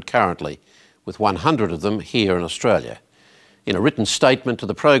 300 currently, with 100 of them here in Australia. In a written statement to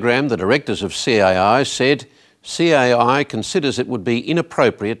the program, the directors of CAI said, CAI considers it would be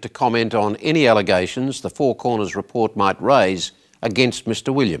inappropriate to comment on any allegations the Four Corners report might raise against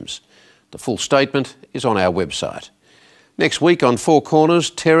Mr Williams. The full statement is on our website. Next week on Four Corners,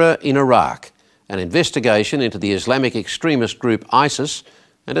 terror in Iraq, an investigation into the Islamic extremist group ISIS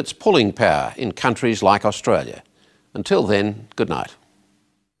and its pulling power in countries like Australia. Until then, good night.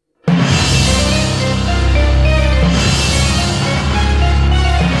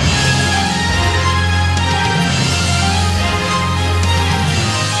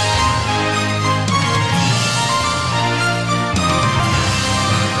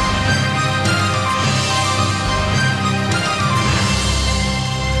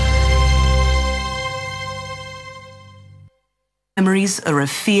 Memories are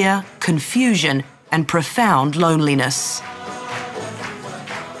of fear, confusion, and profound loneliness.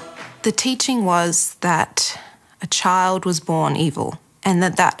 The teaching was that a child was born evil and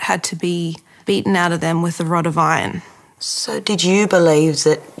that had to be beaten out of them with a rod of iron. So did you believe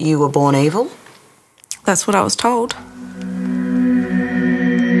that you were born evil? That's what I was told.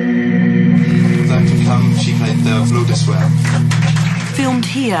 She played the flute as well. Filmed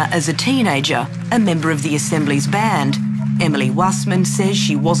here as a teenager, a member of the Assembly's band, Emily Wassman says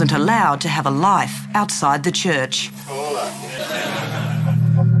she wasn't allowed to have a life outside the church.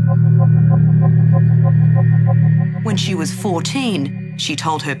 When she was 14, she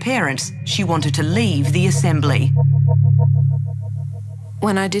told her parents she wanted to leave the Assembly.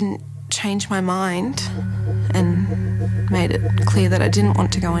 When I didn't change my mind and made it clear that I didn't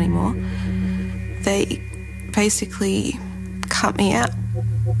want to go anymore, they basically cut me out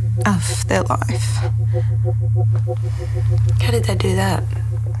of their life. How did they do that?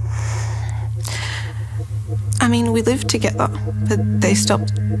 I mean, we lived together, but they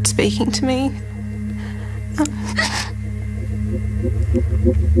stopped speaking to me.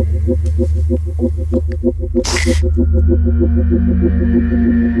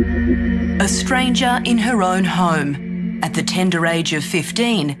 A stranger in her own home. At the tender age of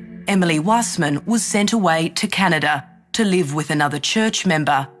 15, Emily Wassman was sent away to Canada to live with another church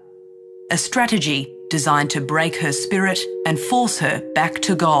member. A strategy designed to break her spirit and force her back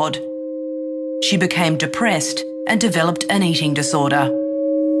to God. She became depressed and developed an eating disorder.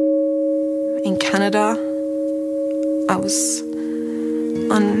 In Canada, I was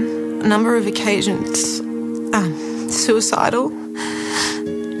on a number of occasions suicidal.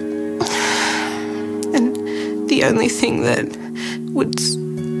 And the only thing that would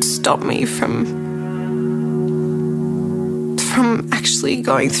stop me from actually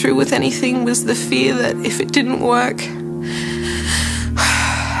going through with anything was the fear that if it didn't work,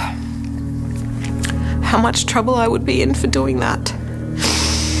 how much trouble I would be in for doing that.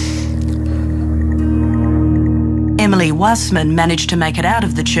 Emily Wassman managed to make it out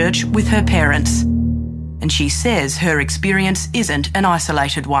of the church with her parents, and she says her experience isn't an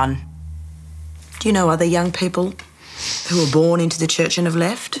isolated one. Do you know other young people who were born into the church and have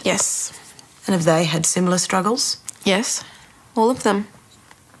left? Yes. And have they had similar struggles? Yes, all of them.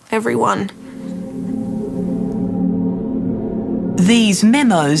 Everyone. These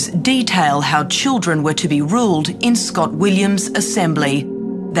memos detail how children were to be ruled in Scott Williams' Assembly.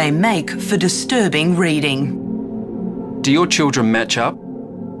 They make for disturbing reading. Do your children match up?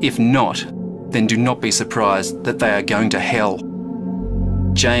 If not, then do not be surprised that they are going to hell.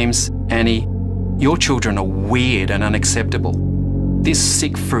 James, Annie, your children are weird and unacceptable. This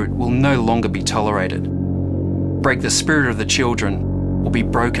sick fruit will no longer be tolerated. Break the spirit of the children will be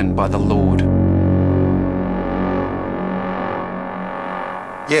broken by the Lord.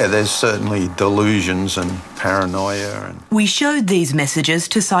 Yeah, there's certainly delusions and paranoia. We showed these messages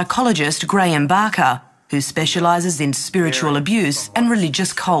to psychologist Graham Barker, who specialises in spiritual abuse and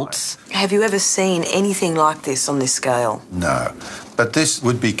religious cults. Have you ever seen anything like this on this scale? No, but this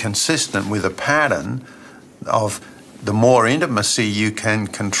would be consistent with a pattern of the more intimacy you can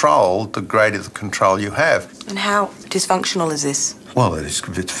control, the greater the control you have. And how dysfunctional is this? Well, it's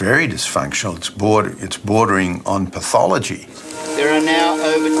very dysfunctional. It's bordering on pathology. There are now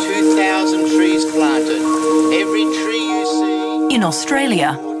over 2,000 trees planted. Every tree you see... In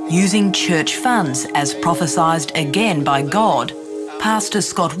Australia, using church funds as prophesied again by God, Pastor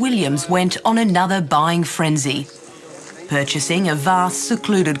Scott Williams went on another buying frenzy, purchasing a vast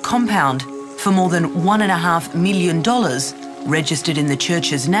secluded compound for more than $1.5 million, registered in the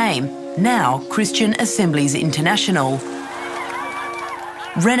church's name, now Christian Assemblies International.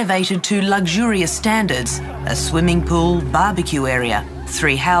 renovated to luxurious standards, a swimming pool, barbecue area,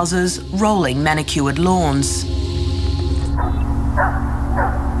 3 houses, rolling manicured lawns.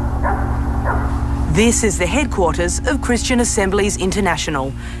 This is the headquarters of Christian Assemblies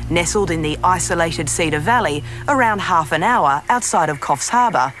International, nestled in the isolated Cedar Valley, around half an hour outside of Coffs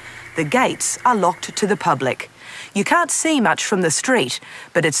Harbour. The gates are locked to the public. You can't see much from the street,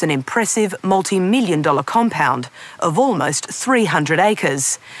 but it's an impressive multi-million-dollar compound of almost 300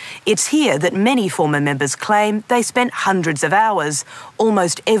 acres. It's here that many former members claim they spent hundreds of hours,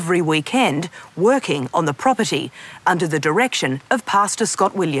 almost every weekend, working on the property under the direction of Pastor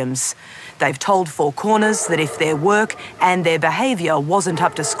Scott Williams. They've told Four Corners that if their work and their behaviour wasn't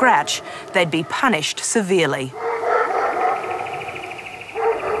up to scratch, they'd be punished severely.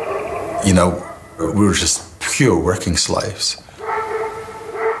 You know, we were just pure working slaves.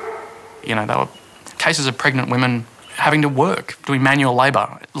 You know, there were cases of pregnant women having to work, doing manual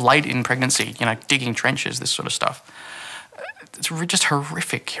labour, late in pregnancy, you know, digging trenches, this sort of stuff. It's just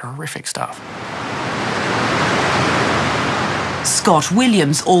horrific stuff. Scott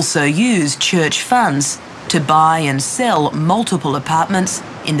Williams also used church funds to buy and sell multiple apartments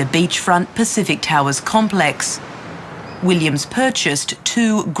in the beachfront Pacific Towers complex. Williams purchased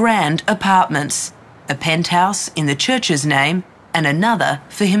 2 grand apartments, a penthouse in the church's name and another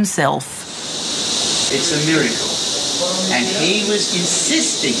for himself. It's a miracle. And he was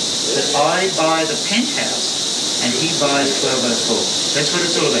insisting that I buy the penthouse and he buys 1204. That's what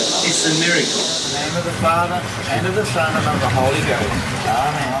it's all about. It's a miracle. In the name of the Father, and of the Son, and of the Holy Ghost.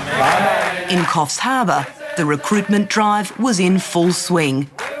 Amen. In Coffs Harbour, the recruitment drive was in full swing.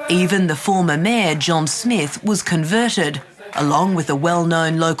 Even the former mayor, John Smith, was converted, along with the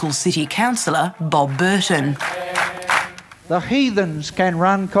well-known local city councillor, Bob Burton. The heathens can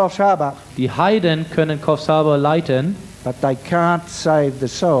run Coffs Harbour. Die Heiden können Coffs Harbour leiten, but they can't save the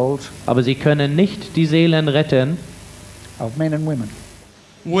souls, aber sie können nicht die Seelen retten, of men and women.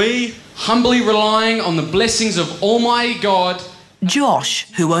 We, humbly relying on the blessings of Almighty God. Josh,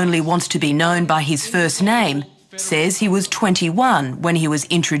 who only wants to be known by his first name, says he was 21 when he was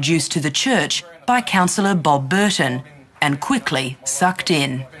introduced to the church by Councillor Bob Burton and quickly sucked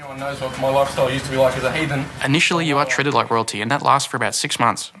in. Anyone knows what my lifestyle used to be like as a heathen. Initially, you are treated like royalty, and that lasts for about 6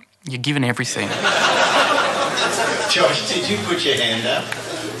 months. You're given everything. Josh, did you put your hand up?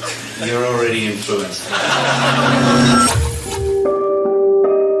 You're already influenced.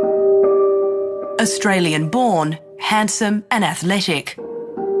 Australian-born, handsome and athletic,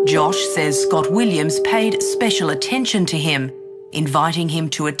 Josh says Scott Williams paid special attention to him, inviting him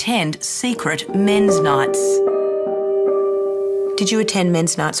to attend secret men's nights. Did you attend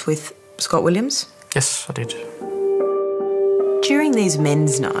men's nights with Scott Williams? Yes, I did. During these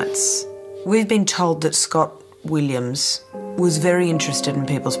men's nights, we've been told that Scott Williams was very interested in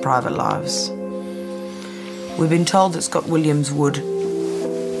people's private lives. We've been told that Scott Williams would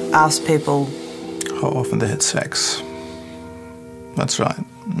ask people how often they had sex. That's right,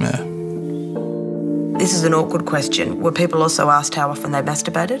 yeah. This is an awkward question. Were people also asked how often they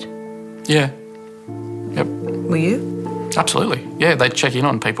masturbated? Yeah. Yep. Were you? Absolutely. Yeah, they'd check in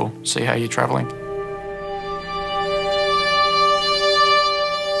on people, see how you're travelling.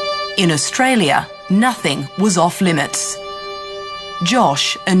 In Australia, nothing was off limits.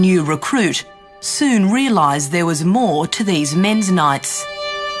 Josh, a new recruit, soon realised there was more to these men's nights.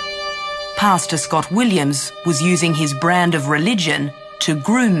 Pastor Scott Williams was using his brand of religion to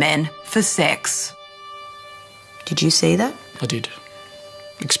groom men for sex. Did you see that? I did.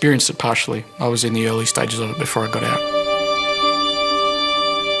 Experienced it partially. I was in the early stages of it before I got out.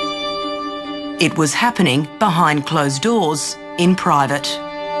 It was happening behind closed doors, in private.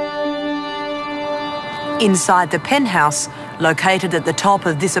 Inside the penthouse, located at the top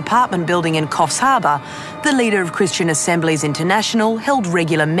of this apartment building in Coffs Harbour, the leader of Christian Assemblies International held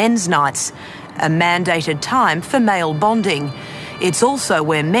regular men's nights, a mandated time for male bonding. It's also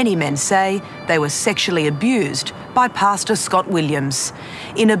where many men say they were sexually abused by Pastor Scott Williams.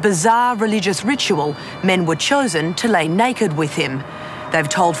 In a bizarre religious ritual, men were chosen to lay naked with him. They've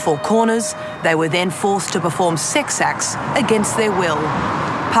told Four Corners they were then forced to perform sex acts against their will.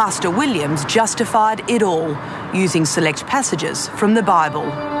 Pastor Williams justified it all, using select passages from the Bible.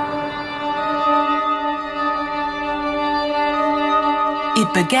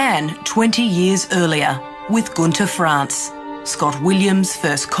 It began 20 years earlier with Gunther Franz, Scott Williams'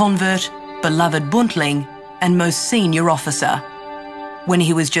 first convert, beloved Buntling and most senior officer, when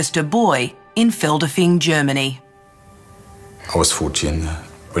he was just a boy in Feldafing, Germany. I was 14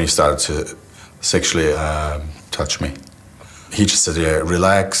 when he started to sexually touch me. He just said, yeah,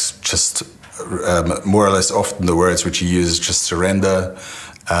 relax, just more or less often the words which he uses, just surrender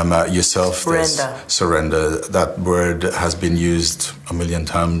yourself. Surrender. Surrender. That word has been used a million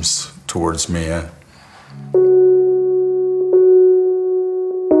times towards me. Yeah.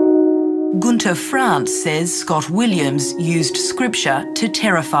 Gunter Franz says Scott Williams used scripture to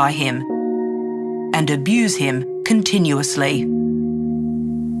terrify him and abuse him continuously.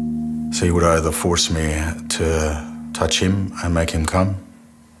 So he would either force me to touch him and make him come.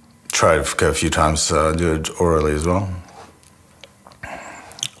 Tried a few times to do it orally as well.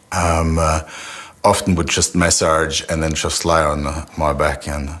 Often would just massage and then just lie on my back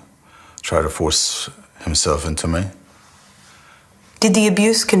and try to force himself into me. Did the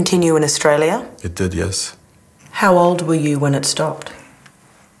abuse continue in Australia? It did, yes. How old were you when it stopped?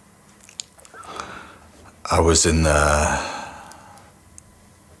 I was in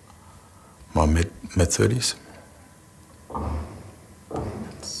my mid-30s.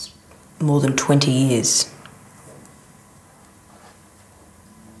 That's more than 20 years.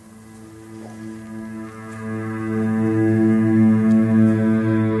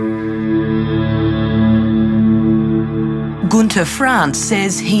 Gunter Franz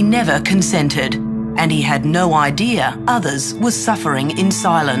says he never consented and he had no idea others were suffering in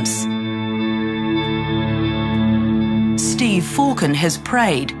silence. Steve Falken has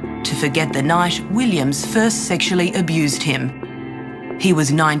prayed to forget the night Williams first sexually abused him. He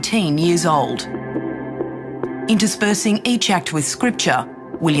was 19 years old. Interspersing each act with scripture,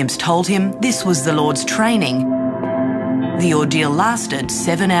 Williams told him this was the Lord's training. The ordeal lasted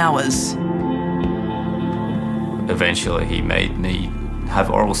 7 hours. Eventually he made me have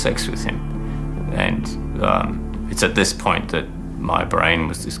oral sex with him, and it's at this point that my brain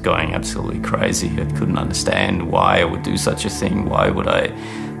was just going absolutely crazy. I couldn't understand why I would do such a thing. Why would I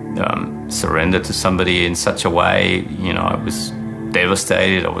surrender to somebody in such a way? You know, I was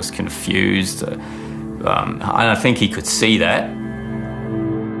devastated, I was confused, and I think he could see that.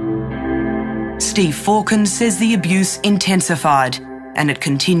 Steve Falken says the abuse intensified and it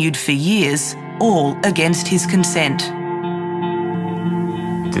continued for years, all against his consent.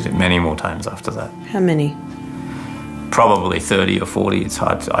 Did it many more times after that. How many? Probably 30 or 40. It's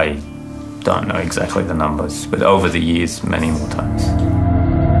hard to, I don't know exactly the numbers, but over the years, many more times.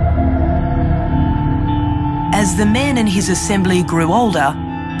 As the men in his assembly grew older,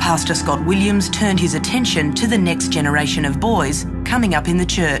 Pastor Scott Williams turned his attention to the next generation of boys coming up in the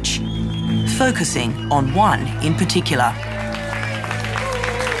church, focusing on one in particular.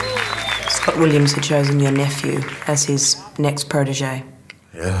 Scott Williams had chosen your nephew as his next protege.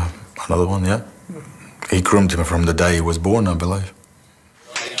 Yeah, another one, yeah. He groomed him from the day he was born, I believe.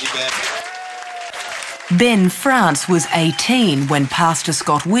 Ben France was 18 when Pastor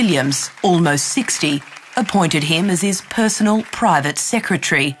Scott Williams, almost 60, appointed him as his personal private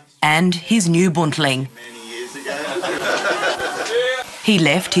secretary and his new buntling. He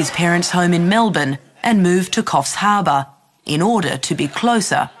left his parents' home in Melbourne and moved to Coffs Harbour in order to be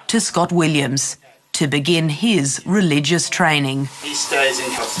closer to Scott Williams, to begin his religious training. He stays in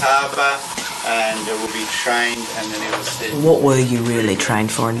Coffs Harbour and will be trained, and then he will sit. What were you really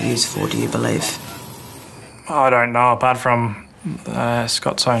trained for and used for, do you believe? I don't know, apart from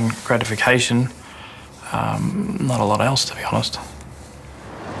Scott's own gratification. Not a lot else, to be honest.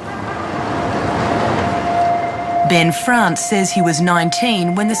 Ben France says he was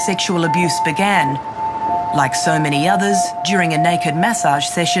 19 when the sexual abuse began, like so many others during a naked massage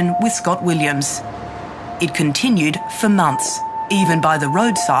session with Scott Williams. It continued for months, even by the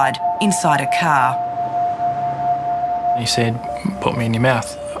roadside, inside a car. He said, "Put me in your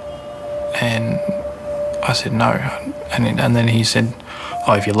mouth." And I said, "No." And then he said,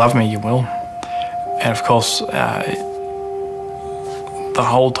 "Oh, if you love me, you will." And of course, the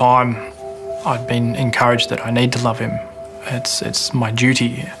whole time I'd been encouraged that I need to love him. It's my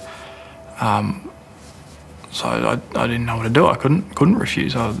duty. So I didn't know what to do. I couldn't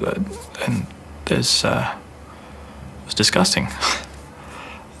refuse. And there's it's disgusting.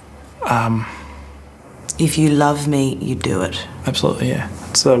 If you love me, you do it. Absolutely, yeah.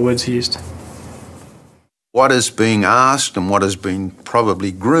 That's the words he used. What is being asked and what has been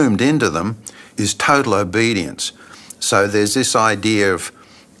probably groomed into them is total obedience. So there's this idea of,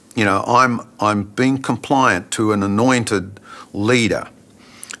 you know, I'm being compliant to an anointed leader.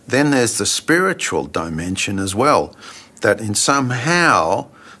 Then there's the spiritual dimension as well, that in somehow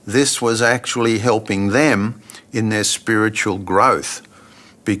this was actually helping them in their spiritual growth,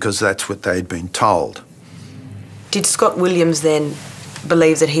 because that's what they'd been told. Did Scott Williams then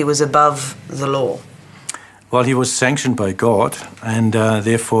believe that he was above the law? Well, he was sanctioned by God, and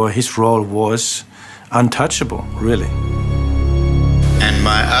therefore his role was untouchable, really. And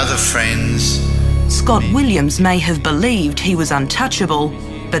my other friends. Scott Williams may have believed he was untouchable,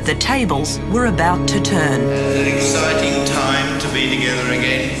 but the tables were about to turn. An exciting time to be together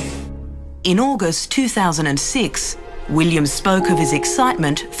again. In August 2006, Williams spoke of his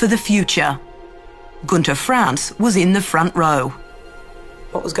excitement for the future. Gunter Franz was in the front row.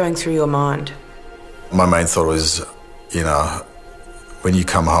 What was going through your mind? My main thought was, you know, when you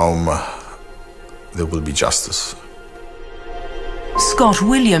come home, there will be justice. Scott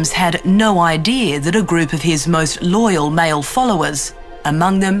Williams had no idea that a group of his most loyal male followers,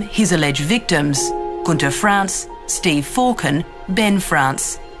 among them his alleged victims, Gunter Franz, Steve Falken, Ben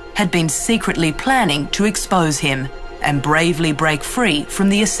Franz, had been secretly planning to expose him and bravely break free from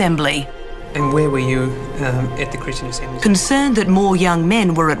the assembly. And where were you at the Christian Assembly? Concerned that more young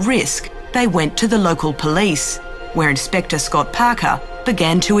men were at risk, they went to the local police, where Inspector Scott Parker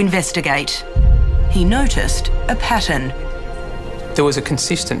began to investigate. He noticed a pattern. There was a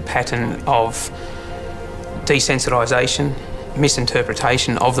consistent pattern of desensitisation,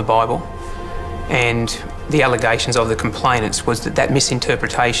 misinterpretation of the Bible, and the allegations of the complainants was that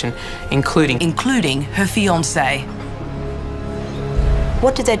misinterpretation, including her fiancé.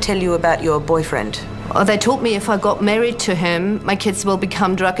 What did they tell you about your boyfriend? They told me if I got married to him, my kids will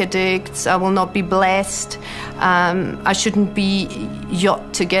become drug addicts, I will not be blessed, I shouldn't be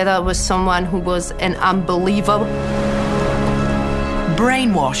yacht together with someone who was an unbeliever.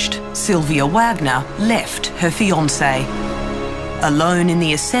 Brainwashed, Sylvia Wagner left her fiancé. Alone in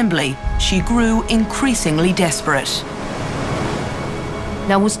the assembly, she grew increasingly desperate.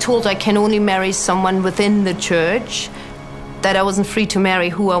 I was told I can only marry someone within the church, that I wasn't free to marry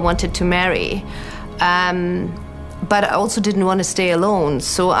who I wanted to marry. But I also didn't want to stay alone,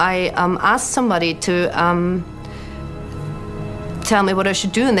 so I asked somebody to tell me what I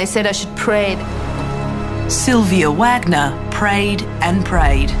should do, and they said I should pray. Sylvia Wagner prayed and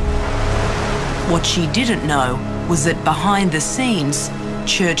prayed. What she didn't know was that behind the scenes,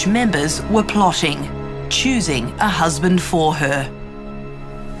 church members were plotting, choosing a husband for her.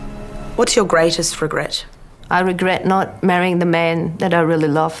 What's your greatest regret? I regret not marrying the man that I really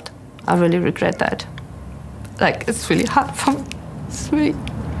loved. I really regret that. Like, it's really hard for me. It's really...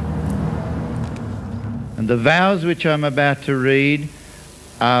 And the vows which I'm about to read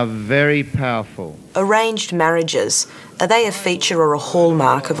are very powerful. Arranged marriages, are they a feature or a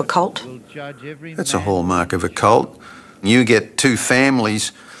hallmark of a cult? That's a hallmark of a cult. You get two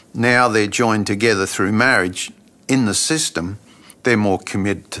families, now they're joined together through marriage. In the system, they're more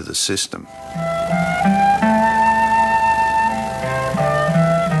committed to the system.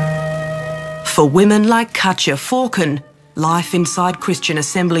 For women like Katja Falken, life inside Christian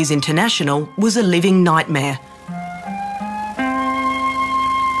Assemblies International was a living nightmare.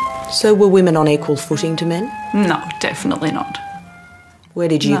 So were women on equal footing to men? No, definitely not. Where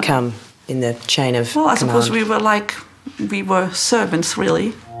did you come in the chain of Well, I command? suppose we were servants,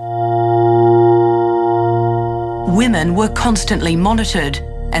 really. Women were constantly monitored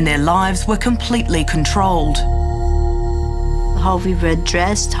and their lives were completely controlled. How we were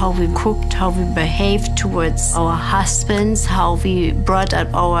dressed, how we cooked, how we behaved towards our husbands, how we brought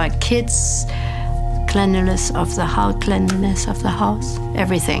up our kids, cleanliness of the house,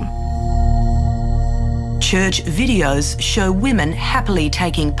 everything. Church videos show women happily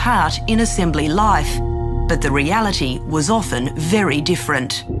taking part in assembly life, but the reality was often very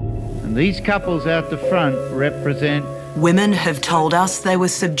different. And these couples out the front represent... Women have told us they were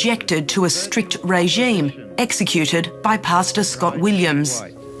subjected to a strict regime executed by Pastor Scott Williams.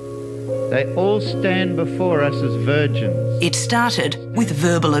 They all stand before us as virgins. It started with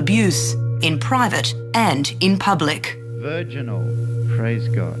verbal abuse, in private and in public. Virginal, praise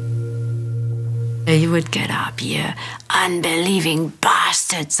God. You would get up, you unbelieving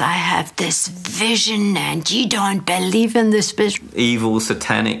bastards. I have this vision and you don't believe in this vision. Evil,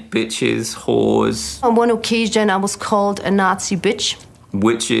 satanic bitches, whores. On one occasion, I was called a Nazi bitch.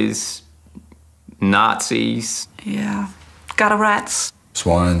 Witches, Nazis. Yeah, gutter rats.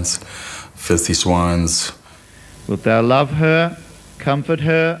 Swines, filthy swines. Wilt thou love her, comfort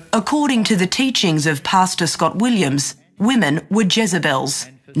her? According to the teachings of Pastor Scott Williams, women were Jezebels,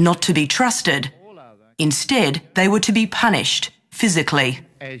 not to be trusted. Instead, they were to be punished physically.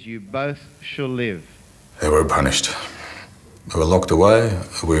 As you both shall live. They were punished. They were locked away,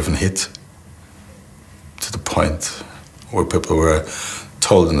 they were even hit. To the point where people were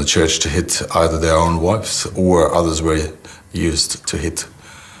told in the church to hit either their own wives or others were used to hit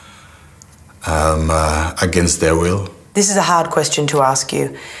against their will. This is a hard question to ask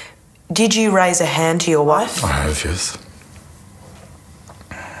you. Did you raise a hand to your wife? I have, yes.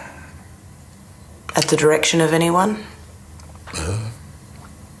 At the direction of anyone?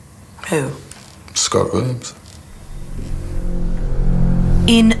 Who? Scott Williams.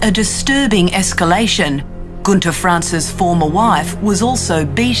 In a disturbing escalation, Gunter Franz's former wife was also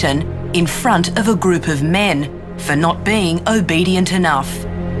beaten in front of a group of men for not being obedient enough.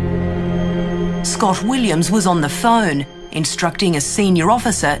 Scott Williams was on the phone, instructing a senior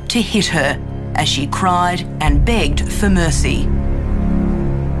officer to hit her as she cried and begged for mercy.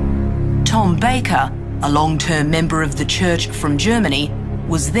 Tom Baker, a long-term member of the church from Germany,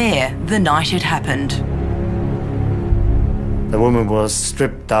 was there the night it happened. The woman was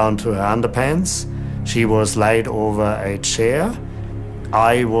stripped down to her underpants. She was laid over a chair.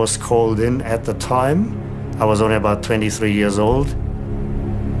 I was called in at the time. I was only about 23 years old.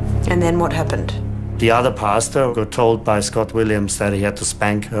 And then what happened? The other pastor got told by Scott Williams that he had to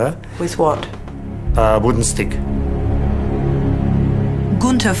spank her. With what? A wooden stick.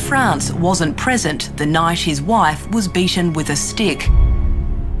 Gunter Franz wasn't present the night his wife was beaten with a stick.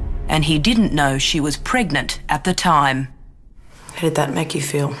 And he didn't know she was pregnant at the time. How did that make you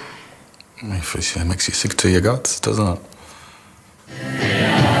feel? It makes you sick to your guts, doesn't it?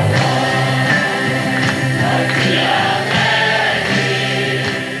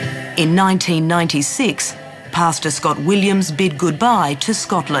 In 1996, Pastor Scott Williams bid goodbye to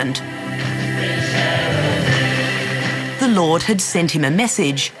Scotland. The Lord had sent him a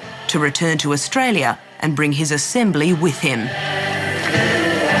message to return to Australia and bring his assembly with him.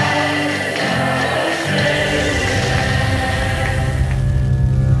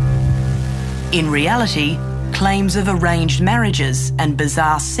 In reality, claims of arranged marriages and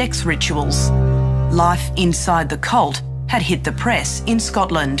bizarre sex rituals, life inside the cult had hit the press in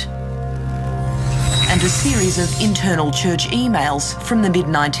Scotland. And a series of internal church emails from the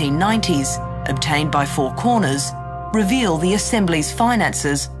mid-1990s, obtained by Four Corners, reveal the Assembly's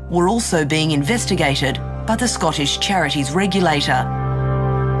finances were also being investigated by the Scottish Charities Regulator.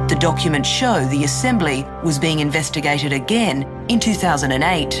 The documents show the Assembly was being investigated again in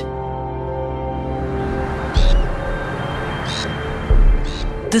 2008.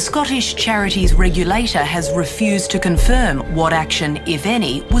 The Scottish Charities Regulator has refused to confirm what action, if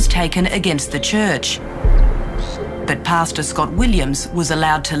any, was taken against the church. But Pastor Scott Williams was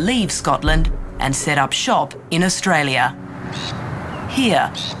allowed to leave Scotland and set up shop in Australia.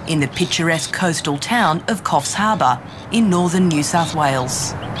 Here, in the picturesque coastal town of Coffs Harbour in northern New South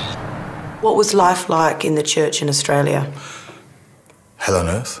Wales. What was life like in the church in Australia? Hell on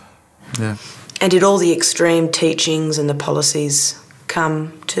earth. Yeah. And did all the extreme teachings and the policies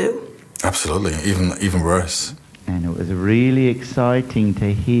come too? Absolutely, even worse. And it was really exciting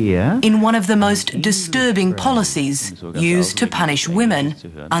to hear. In one of the most disturbing policies used to punish women,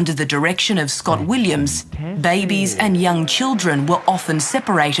 under the direction of Scott Williams, babies and young children were often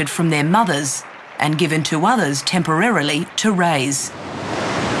separated from their mothers and given to others temporarily to raise.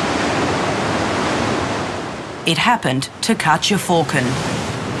 It happened to Katja Falcon.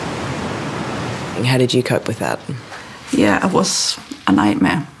 And how did you cope with that? Yeah, it was a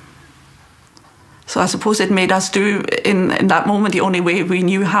nightmare. So I suppose it made us do, in that moment, the only way we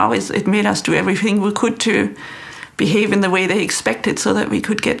knew how is it made us do everything we could to behave in the way they expected so that we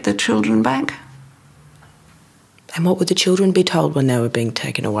could get the children back. And what would the children be told when they were being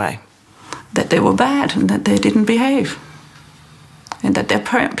taken away? That they were bad and that they didn't behave. And that their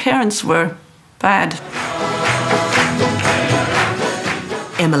parents were bad.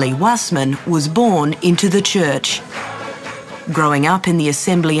 Emily Wassman was born into the church. Growing up in the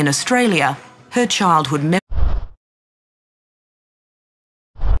Assembly in Australia, her childhood memories.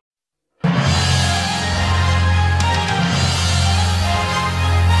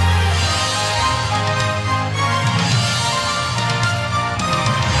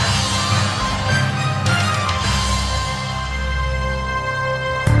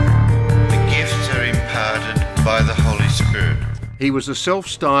 The gifts are imparted by the Holy Spirit. He was a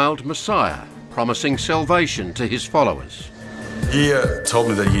self-styled Messiah, promising salvation to his followers. He told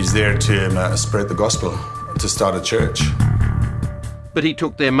me that he's there to spread the gospel, to start a church. But he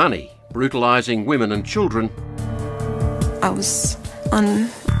took their money, brutalising women and children. I was, on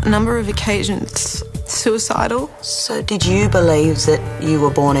a number of occasions, suicidal. So did you believe that you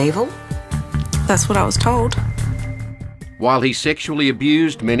were born evil? That's what I was told. While he sexually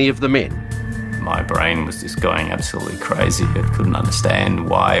abused many of the men. My brain was just going absolutely crazy. I couldn't understand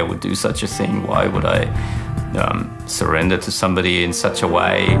why I would do such a thing. Why would I surrender to somebody in such a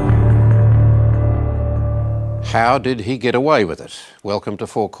way? How did he get away with it? Welcome to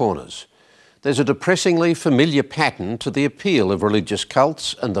Four Corners. There's a depressingly familiar pattern to the appeal of religious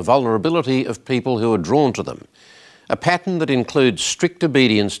cults and the vulnerability of people who are drawn to them. A pattern that includes strict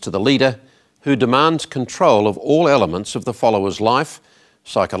obedience to the leader who demands control of all elements of the follower's life,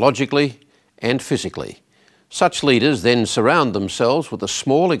 psychologically and physically. Such leaders then surround themselves with a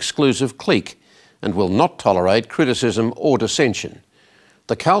small exclusive clique and will not tolerate criticism or dissension.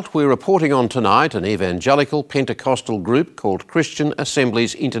 The cult we're reporting on tonight, an evangelical Pentecostal group called Christian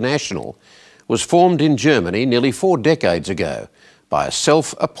Assemblies International, was formed in Germany nearly 4 decades ago by a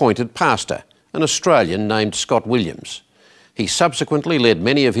self-appointed pastor, an Australian named Scott Williams. He subsequently led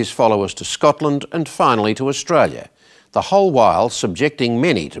many of his followers to Scotland and finally to Australia, the whole while subjecting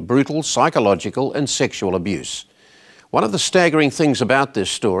many to brutal psychological and sexual abuse. One of the staggering things about this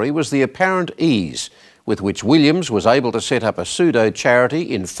story was the apparent ease with which Williams was able to set up a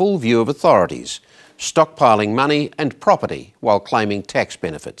pseudo-charity in full view of authorities, stockpiling money and property while claiming tax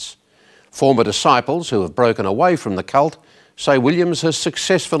benefits. Former disciples who have broken away from the cult say Williams has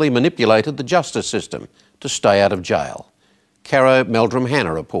successfully manipulated the justice system to stay out of jail. Caro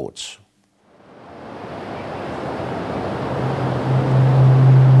Meldrum-Hanna reports.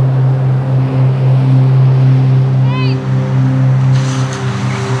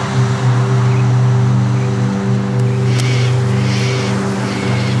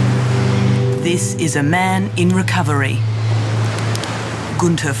 This is a man in recovery.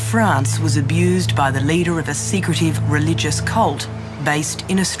 Gunter Franz was abused by the leader of a secretive religious cult based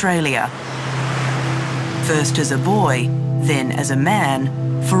in Australia. First as a boy, then as a man,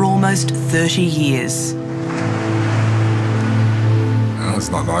 for almost 30 years. Oh, it's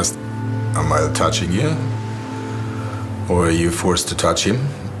not nice. Am I touching you? Or are you forced to touch him?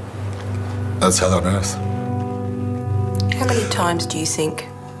 That's hell on earth. How many times do you think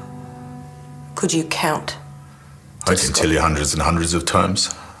could you count? I can tell you hundreds and hundreds of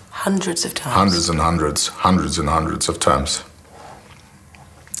times. Hundreds of times? Hundreds and hundreds, hundreds and hundreds of times.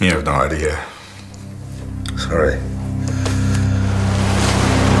 You have no idea. Sorry.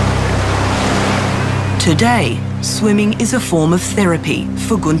 Today, swimming is a form of therapy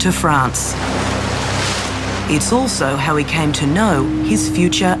for Gunter Franz. It's also how he came to know his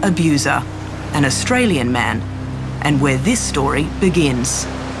future abuser, an Australian man, and where this story begins.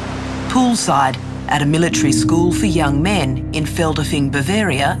 Poolside at a military school for young men in Feldafing,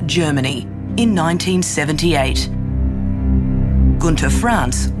 Bavaria, Germany, in 1978. Gunter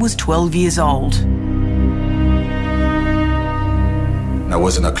Franz was 12 years old. I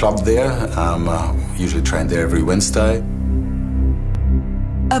was in a club there, usually trained there every Wednesday.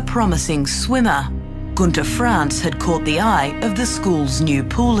 A promising swimmer, Gunter Franz had caught the eye of the school's new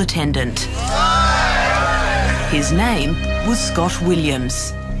pool attendant. His name was Scott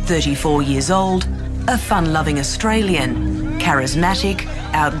Williams, 34 years old, a fun-loving Australian, charismatic,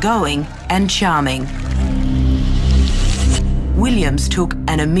 outgoing and charming. Williams took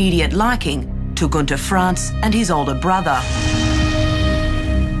an immediate liking to Gunter Franz and his older brother.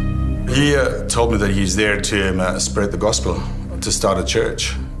 He told me that he's there to spread the gospel, to start a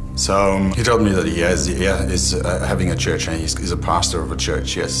church. So he told me that he is having a church and he's a pastor of a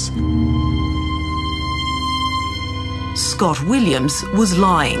church, yes. Scott Williams was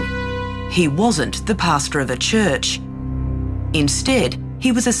lying. He wasn't the pastor of a church. Instead,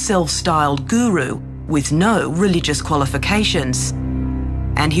 he was a self-styled guru with no religious qualifications.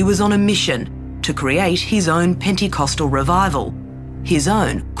 And he was on a mission to create his own Pentecostal revival, his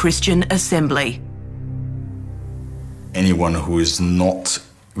own Christian assembly. Anyone who is not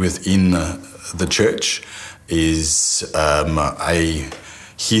within the church is a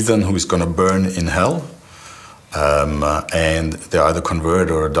heathen who is going to burn in hell. And they either convert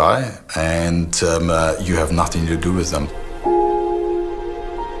or die, and you have nothing to do with them.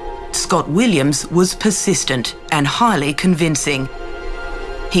 Scott Williams was persistent and highly convincing.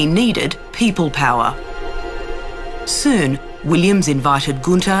 He needed people power. Soon, Williams invited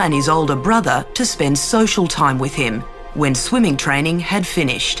Gunter and his older brother to spend social time with him when swimming training had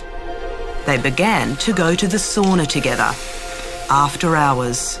finished. They began to go to the sauna together, after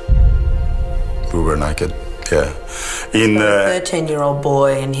hours. We were naked. Yeah. In a 13-year-old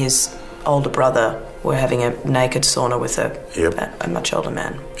boy and his older brother were having a naked sauna with a much older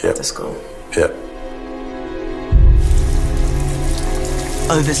man at the school. Yep.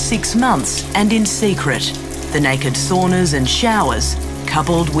 Over 6 months and in secret, the naked saunas and showers,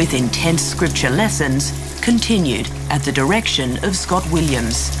 coupled with intense scripture lessons, continued at the direction of Scott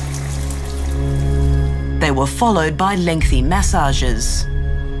Williams. They were followed by lengthy massages.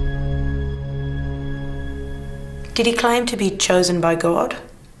 Did he claim to be chosen by God?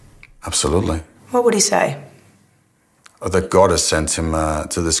 Absolutely. What would he say? That God has sent him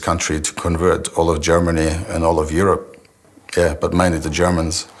to this country to convert all of Germany and all of Europe. Yeah, but mainly the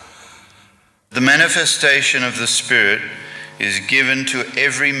Germans. The manifestation of the Spirit is given to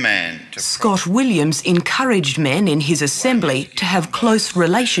every man to Scott Williams encouraged men in his assembly to have close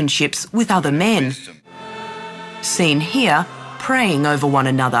relationships with other men. Seen here, praying over one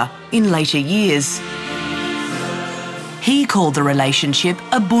another in later years. He called the relationship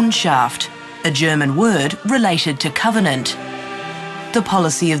a Bundschaft, a German word related to covenant. The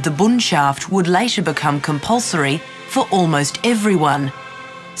policy of the Bundschaft would later become compulsory for almost everyone.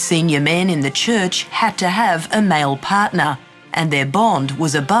 Senior men in the church had to have a male partner, and their bond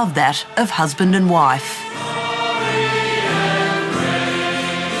was above that of husband and wife.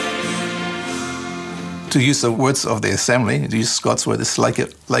 To use the words of the assembly, to use Scott's word, it's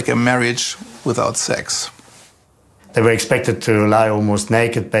like a marriage without sex. They were expected to lie almost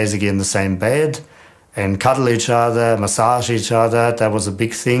naked, basically in the same bed, and cuddle each other, massage each other. That was a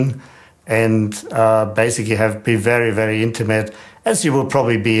big thing. And basically be very, very intimate, as you will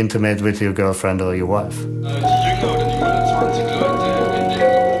probably be intimate with your girlfriend or your wife.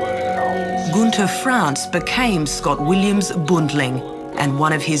 Gunther Franz became Scott Williams' Bundling and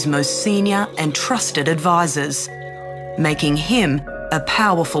one of his most senior and trusted advisors, making him a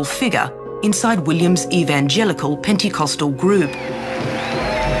powerful figure inside Williams' evangelical Pentecostal group.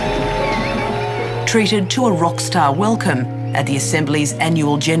 Treated to a rock star welcome at the Assembly's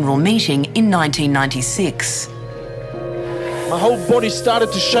annual general meeting in 1996. My whole body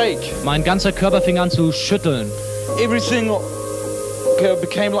started to shake. Mein ganzer Körper fing an zu schütteln. Everything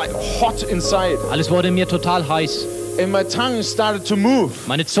became like hot inside. Alles wurde mir total heiß. And my tongue started to move.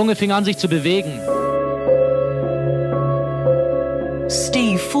 Meine Zunge fing an sich zu bewegen.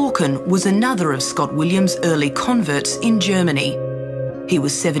 Steve Falken was another of Scott Williams' early converts in Germany. He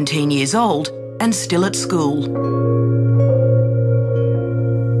was 17 years old and still at school.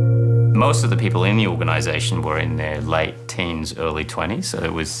 Most of the people in the organisation were in their late teens, early 20s, so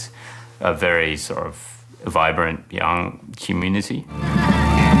it was a very sort of vibrant young community.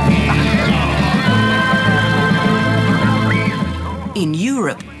 In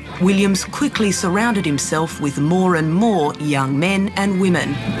Europe, Williams quickly surrounded himself with more and more young men and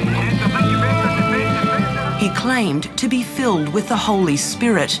women. He claimed to be filled with the Holy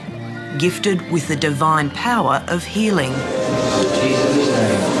Spirit, gifted with the divine power of healing.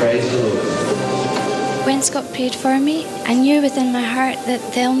 When Scott prayed for me, I knew within my heart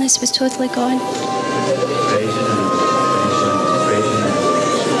that the illness was totally gone.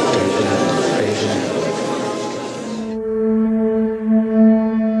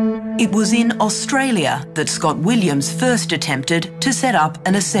 It was in Australia that Scott Williams first attempted to set up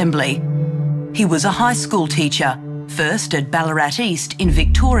an assembly. He was a high school teacher, first at Ballarat East in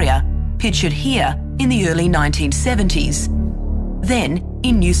Victoria, pictured here in the early 1970s. Then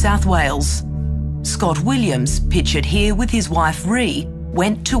in New South Wales. Scott Williams, pictured here with his wife Ree,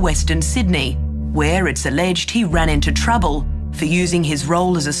 went to Western Sydney, where it's alleged he ran into trouble for using his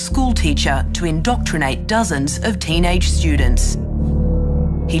role as a school teacher to indoctrinate dozens of teenage students.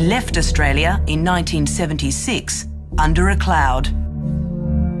 He left Australia in 1976 under a cloud.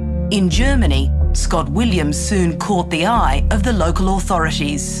 In Germany, Scott Williams soon caught the eye of the local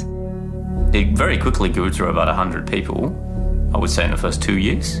authorities. It very quickly grew to about 100 people, I would say in the first 2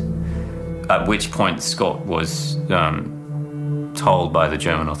 years, at which point Scott was told by the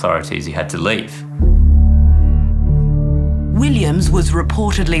German authorities he had to leave. Williams was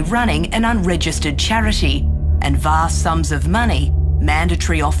reportedly running an unregistered charity, and vast sums of money,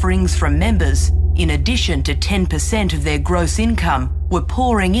 mandatory offerings from members, in addition to 10% of their gross income, were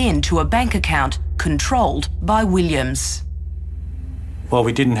pouring into a bank account controlled by Williams. Well,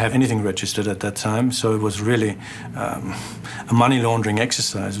 we didn't have anything registered at that time, so it was really a money laundering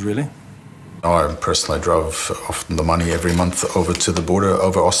exercise, really. I personally drove often the money every month over to the border,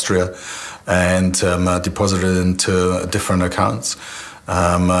 over Austria, and deposited it into different accounts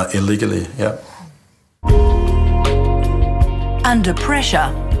illegally, yeah. Under pressure,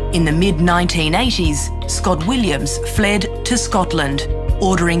 in the mid-1980s, Scott Williams fled to Scotland,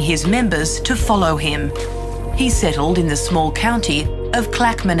 ordering his members to follow him. He settled in the small county of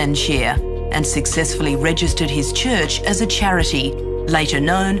Clackmannanshire and successfully registered his church as a charity, later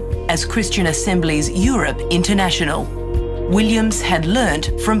known as Christian Assemblies Europe International. Williams had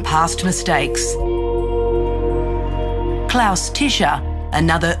learnt from past mistakes. Klaus Tischer,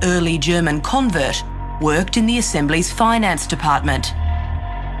 another early German convert, worked in the Assembly's finance department.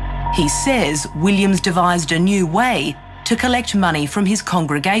 He says Williams devised a new way to collect money from his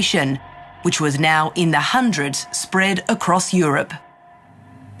congregation, which was now in the hundreds spread across Europe.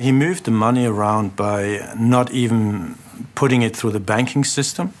 He moved the money around by not even putting it through the banking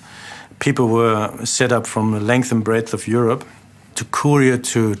system. People were set up from the length and breadth of Europe to courier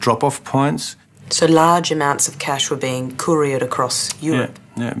to drop-off points. So large amounts of cash were being couriered across Europe.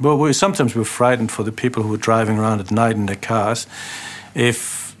 Yeah. Well, we sometimes were frightened for the people who were driving around at night in their cars.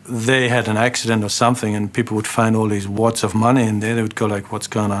 If they had an accident or something and people would find all these wads of money in there, they would go like, what's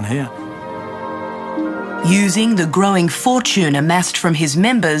going on here? Using the growing fortune amassed from his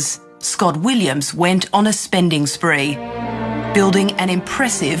members, Scott Williams went on a spending spree, building an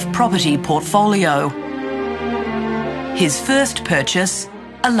impressive property portfolio. His first purchase,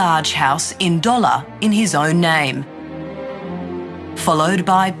 a large house in Dollar in his own name, followed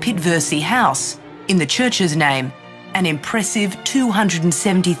by Pitversey House in the church's name, an impressive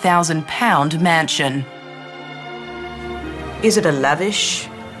 £270,000 mansion. Is it a lavish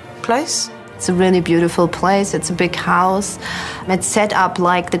place? It's a really beautiful place. It's a big house. It's set up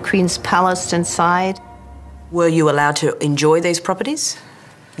like the Queen's Palace inside. Were you allowed to enjoy these properties?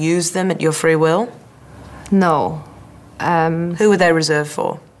 Use them at your free will? No. Who were they reserved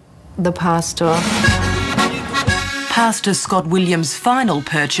for? The pastor. Pastor Scott Williams' final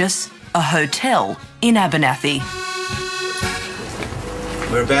purchase, a hotel in Abernathy.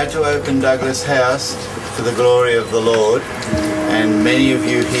 We're about to open Douglas House for the glory of the Lord, and many of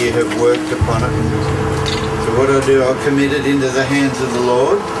you here have worked upon it. So what I'll do, I'll commit it into the hands of the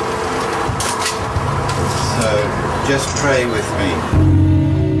Lord. So just pray with me.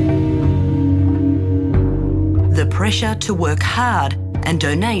 The pressure to work hard and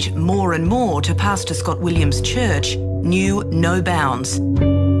donate more and more to Pastor Scott Williams' church knew no bounds.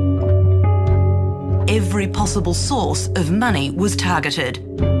 Every possible source of money was targeted.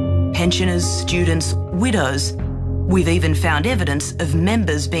 Pensioners, students, widows. We've even found evidence of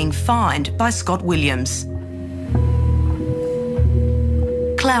members being fined by Scott Williams.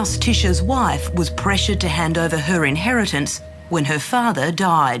 Klaus Tischer's wife was pressured to hand over her inheritance when her father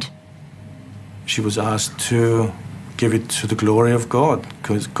died. She was asked to give it to the glory of God,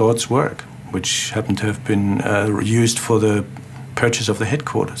 because God's work, which happened to have been used for the purchase of the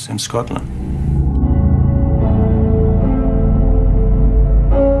headquarters in Scotland.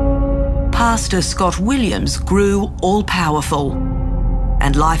 Pastor Scott Williams grew all-powerful,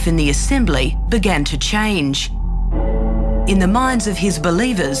 and life in the Assembly began to change. In the minds of his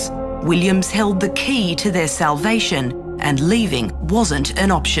believers, Williams held the key to their salvation, and leaving wasn't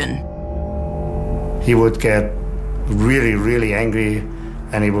an option. He would get really, really angry,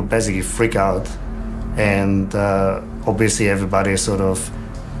 and he would basically freak out. And obviously everybody sort of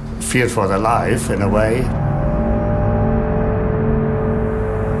feared for their life in a way.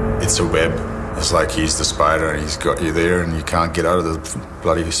 It's a web. It's like he's the spider and he's got you there and you can't get out of the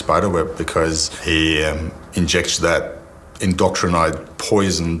bloody spider web because he injects that indoctrinated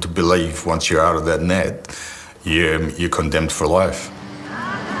poison to believe once you're out of that net, you're condemned for life.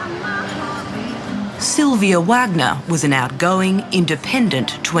 Sylvia Wagner was an outgoing,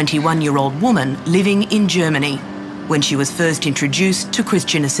 independent 21-year-old woman living in Germany when she was first introduced to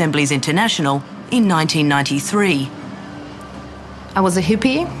Christian Assemblies International in 1993. I was a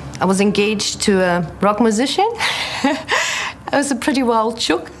hippie. I was engaged to a rock musician. I was a pretty wild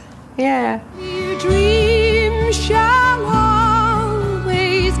chook. Yeah. Your dreams shall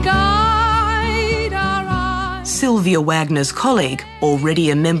always guide our eyes. Sylvia Wagner's colleague, already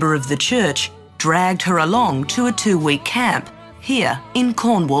a member of the church, dragged her along to a 2-week camp here in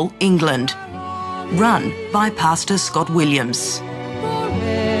Cornwall, England, run by Pastor Scott Williams.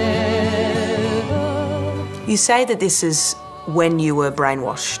 You say that this is when you were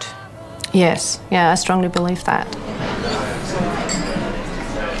brainwashed? Yes, yeah, I strongly believe that.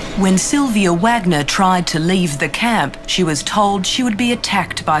 When Sylvia Wagner tried to leave the camp, she was told she would be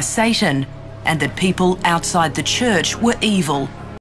attacked by Satan and that people outside the church were evil